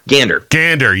Gander?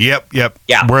 Yep.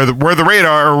 Yeah. Where the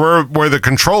radar, or where the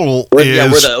control is.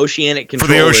 Yeah, where the oceanic control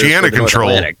for the oceanic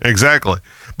control. Exactly.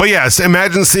 But yes,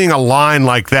 imagine seeing a line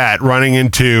like that running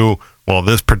into,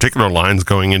 this particular line's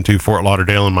going into Fort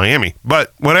Lauderdale and Miami.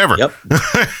 But whatever. Yep.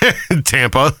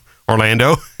 Tampa,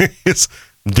 Orlando.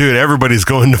 Dude, everybody's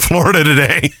going to Florida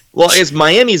today. Well,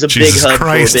 Miami's a Jesus big hub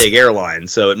Christ. for a big airline,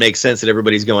 so it makes sense that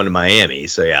everybody's going to Miami.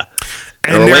 So yeah.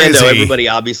 And Orlando, everybody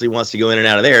obviously wants to go in and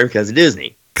out of there because of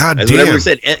Disney. God As damn. whatever we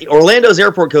said, Orlando's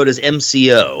airport code is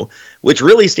MCO, which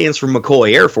really stands for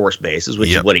McCoy Air Force Bases,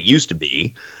 which is what it used to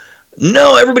be.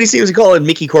 No, everybody seems to call it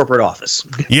Mickey Corporate Office.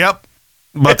 Yep.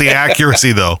 But the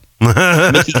accuracy, though.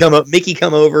 Mickey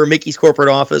come over, Mickey's Corporate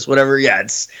Office, whatever. Yeah,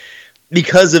 it's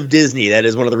because of Disney. That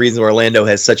is one of the reasons Orlando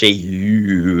has such a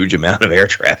huge amount of air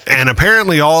traffic. And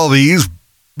apparently all these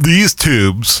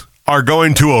tubes are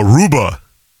going to Aruba.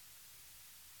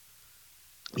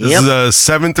 This is a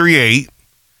 738,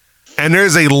 and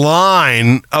there's a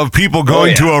line of people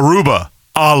going to Aruba.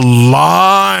 A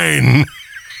line.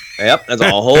 Yep, that's a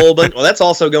whole bunch. Well, that's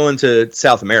also going to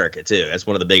South America, too. That's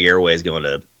one of the big airways going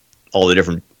to all the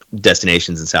different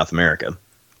destinations in South America.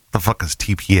 The fuck is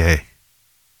TPA?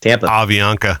 Tampa.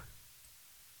 Avianca.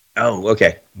 Oh,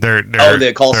 okay. They're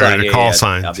the call sign. The call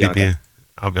sign. Avianca. TPA.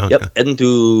 Avianca. Yep, heading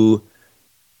to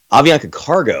Avianca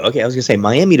Cargo. Okay, I was going to say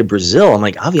Miami to Brazil. I'm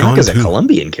like, Avianca's a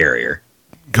Colombian carrier.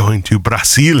 Going to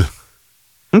Brazil.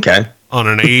 Okay. On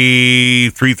an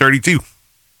A332.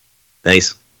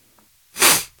 Nice.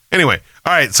 Anyway,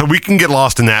 all right, so we can get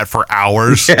lost in that for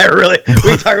hours. Yeah, really. We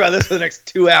can talk about this for the next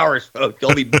 2 hours, folks.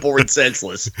 You'll be bored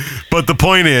senseless. But the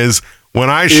point is, when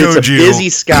I showed you... It's a busy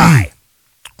sky.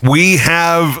 We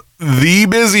have the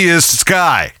busiest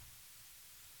sky.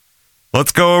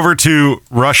 Let's go over to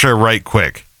Russia right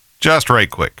quick. Just right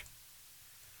quick.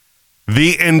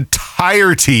 The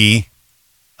entirety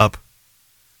up.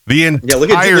 The entirety. Yeah,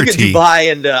 look at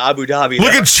Dubai and Abu Dhabi.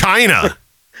 Look at China.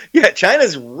 Yeah,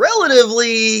 China's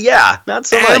relatively, not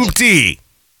so much. Empty.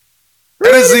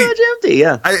 Pretty much empty,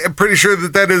 yeah. I'm pretty sure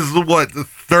that is the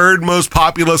third most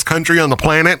populous country on the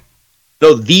planet?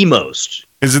 No, the most.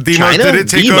 Is it the China? most? Did it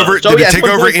take over? Did it take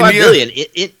over India?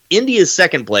 Billion. India's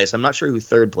second place. I'm not sure who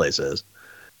third place is.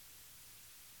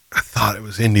 I thought it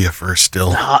was India first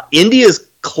still. India's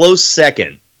close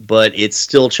second, but it's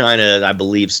still China, I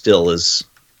believe, still is.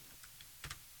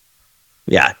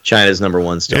 Yeah, China's number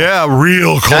one still. Yeah,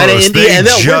 real close. China, India, they and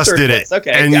just did it.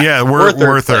 Okay, and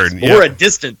we're third. Yeah. We're a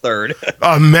distant third.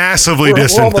 A massively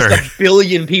distant we're almost third. 1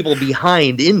 billion people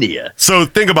behind India. So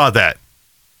think about that.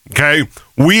 Okay,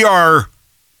 we are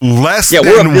less Yeah,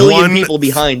 than we're a billion one. people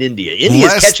behind India.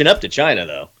 India's less- catching up to China,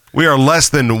 though. We are less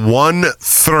than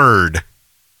 1/3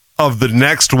 of the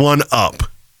next one up.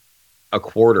 A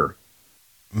quarter.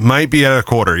 Might be at a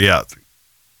quarter. Yeah.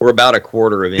 We're about a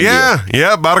quarter of India.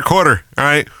 Yeah, about a quarter. All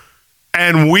right.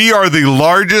 And we are the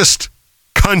largest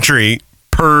country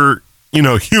per,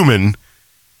 human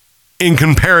in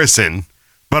comparison.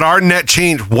 But our net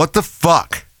change, what the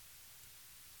fuck?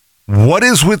 What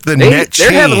is with the net change?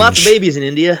 They're having lots of babies in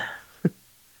India.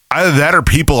 Either that or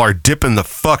people are dipping the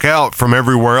fuck out from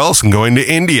everywhere else and going to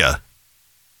India.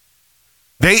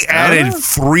 They added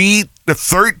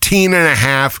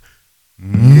 13.5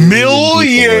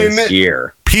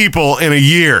 million people in a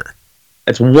year.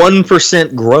 That's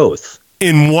 1% growth.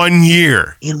 In 1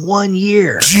 year. In 1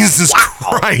 year. Jesus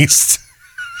Christ.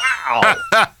 Wow.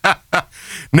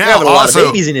 Now, a lot of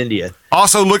babies in India.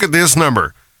 Also, look at this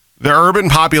number. The urban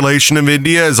population of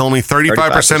India is only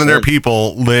 35% of their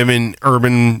people live in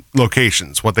urban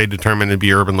locations, what they determine to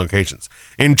be urban locations.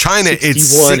 In China,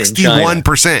 it's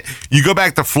 61%. You go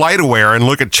back to FlightAware and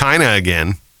look at China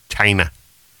again. China.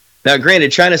 Now,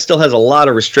 granted, China still has a lot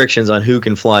of restrictions on who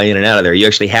can fly in and out of there. You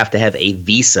actually have to have a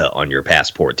visa on your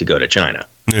passport to go to China.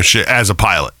 As a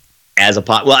pilot. As a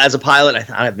pilot,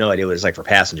 I have no idea what it's like for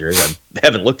passengers. I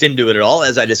haven't looked into it at all.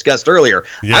 As I discussed earlier,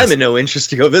 yes. I'm in no interest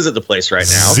to go visit the place right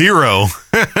now. Zero.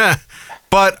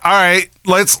 But all right,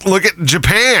 let's look at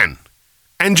Japan.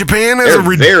 And Japan is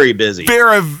very busy.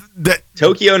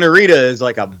 Tokyo Narita is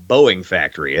like a Boeing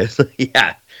factory.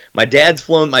 Yeah. My dad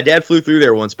flew through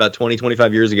there once about 20,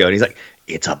 25 years ago, and he's like,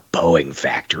 it's a Boeing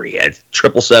factory. It's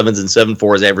 777s and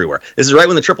 74s everywhere. This is right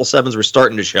when the 777s were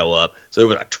starting to show up, so there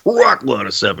was a truckload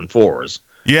of 74s.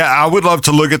 Yeah, I would love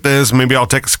to look at this. Maybe I'll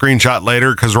take a screenshot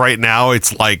later, because right now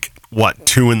it's like,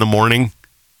 2 in the morning?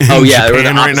 Oh, yeah, they're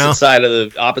on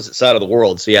the opposite side of the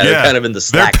world, so they're kind of in the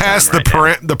slack. They're past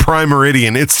the prime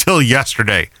meridian. It's still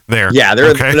yesterday there. Yeah,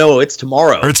 it's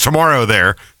tomorrow. Or it's tomorrow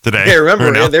there today. Hey,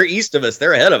 remember, they're east of us.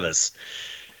 They're ahead of us.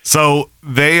 So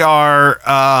they are,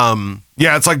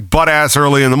 it's like butt-ass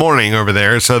early in the morning over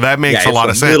there, so that makes a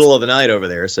lot of sense. Middle of the night over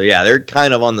there, so they're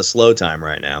kind of on the slow time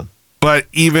right now. But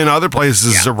even other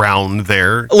places around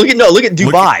there. Look at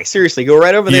Dubai. Seriously, go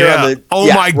right over there on the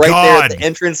my right God. there at the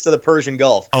entrance to the Persian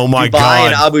Gulf. Oh my Dubai God.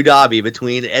 and Abu Dhabi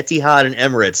between Etihad and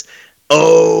Emirates.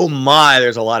 Oh my,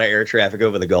 there's a lot of air traffic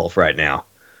over the Gulf right now.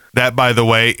 That, by the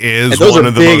way, is those one are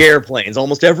of the big airplanes.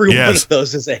 Almost every one of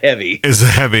those is a heavy.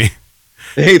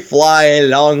 They fly a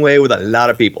long way with a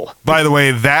lot of people. By the way,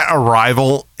 that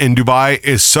arrival in Dubai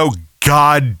is so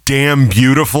goddamn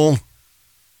beautiful.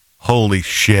 Holy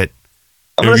shit.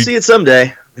 I'm going to see it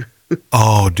someday.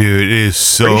 Oh, dude, it is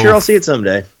so... Pretty sure I'll see it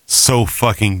someday. So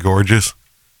fucking gorgeous.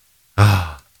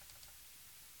 What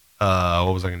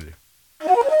was I going to do?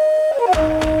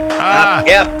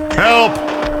 Yep. Help!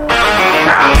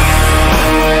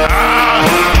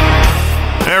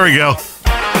 There we go.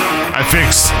 I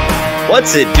fixed.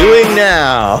 What's it doing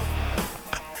now?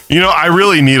 I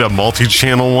really need a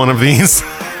multi-channel one of these.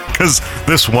 Because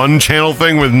this one channel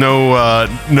thing with no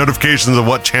notifications of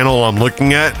what channel I'm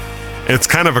looking at, it's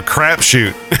kind of a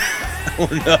crapshoot. Oh,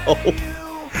 no.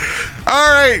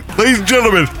 All right, ladies and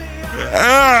gentlemen.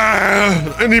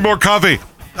 I need more coffee.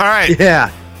 All right. Yeah.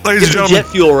 Ladies and gentlemen.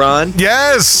 Jet fuel, Ron.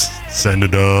 Yes. Send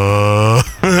it Where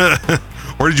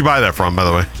did you buy that from, by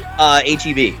the way?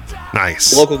 HEB.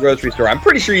 Nice. Local grocery store. I'm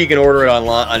pretty sure you can order it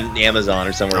on Amazon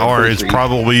or somewhere. Or it's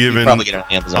probably even... probably get it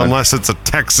on Amazon. Unless it's a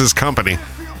Texas company.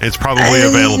 It's probably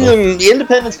available.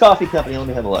 Independence Coffee Company. Let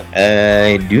me have a look.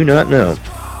 I do not know.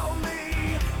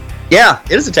 Yeah,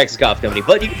 it is a Texas coffee company,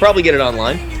 but you can probably get it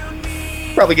online.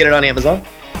 Probably get it on Amazon.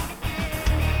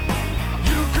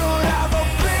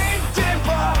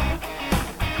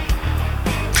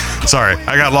 Sorry,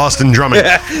 I got lost in drumming.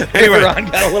 Anyway, Ron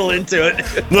got a little into it.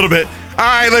 A little bit. All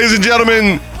right, ladies and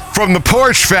gentlemen, from the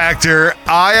Porch Factor,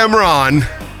 I am Ron.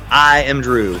 I am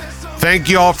Drew. Thank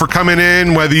you all for coming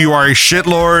in, whether you are a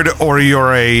shitlord or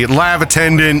you're a lab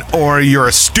attendant or you're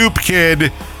a stoop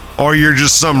kid or you're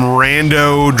just some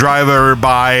rando driver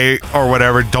by or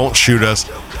whatever. Don't shoot us.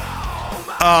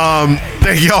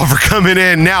 Thank you all for coming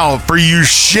in. Now, for you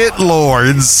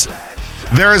shitlords,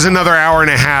 there is another hour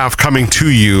and a half coming to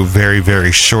you very,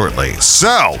 very shortly.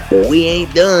 So, we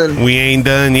ain't done. We ain't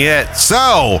done yet.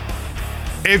 So,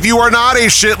 if you are not a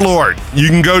shitlord, you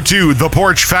can go to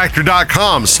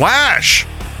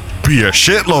theporchfactor.com/be a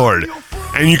shitlord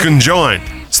and you can join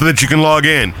so that you can log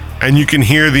in and you can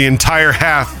hear the entire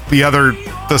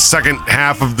the second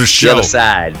half of the show. The other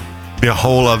side. The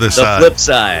whole other The side. flip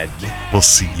side. We'll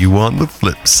see you on the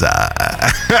flip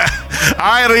side. All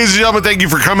right, ladies and gentlemen, thank you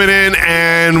for coming in,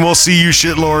 and we'll see you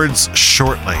shitlords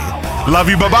shortly. Love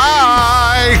you.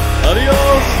 Bye-bye.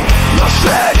 Adios. The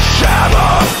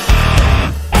sledgehammer.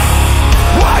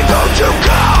 Why don't you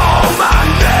call my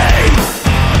name?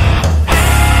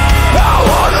 I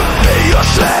wanna be your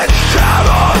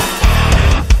sledgehammer.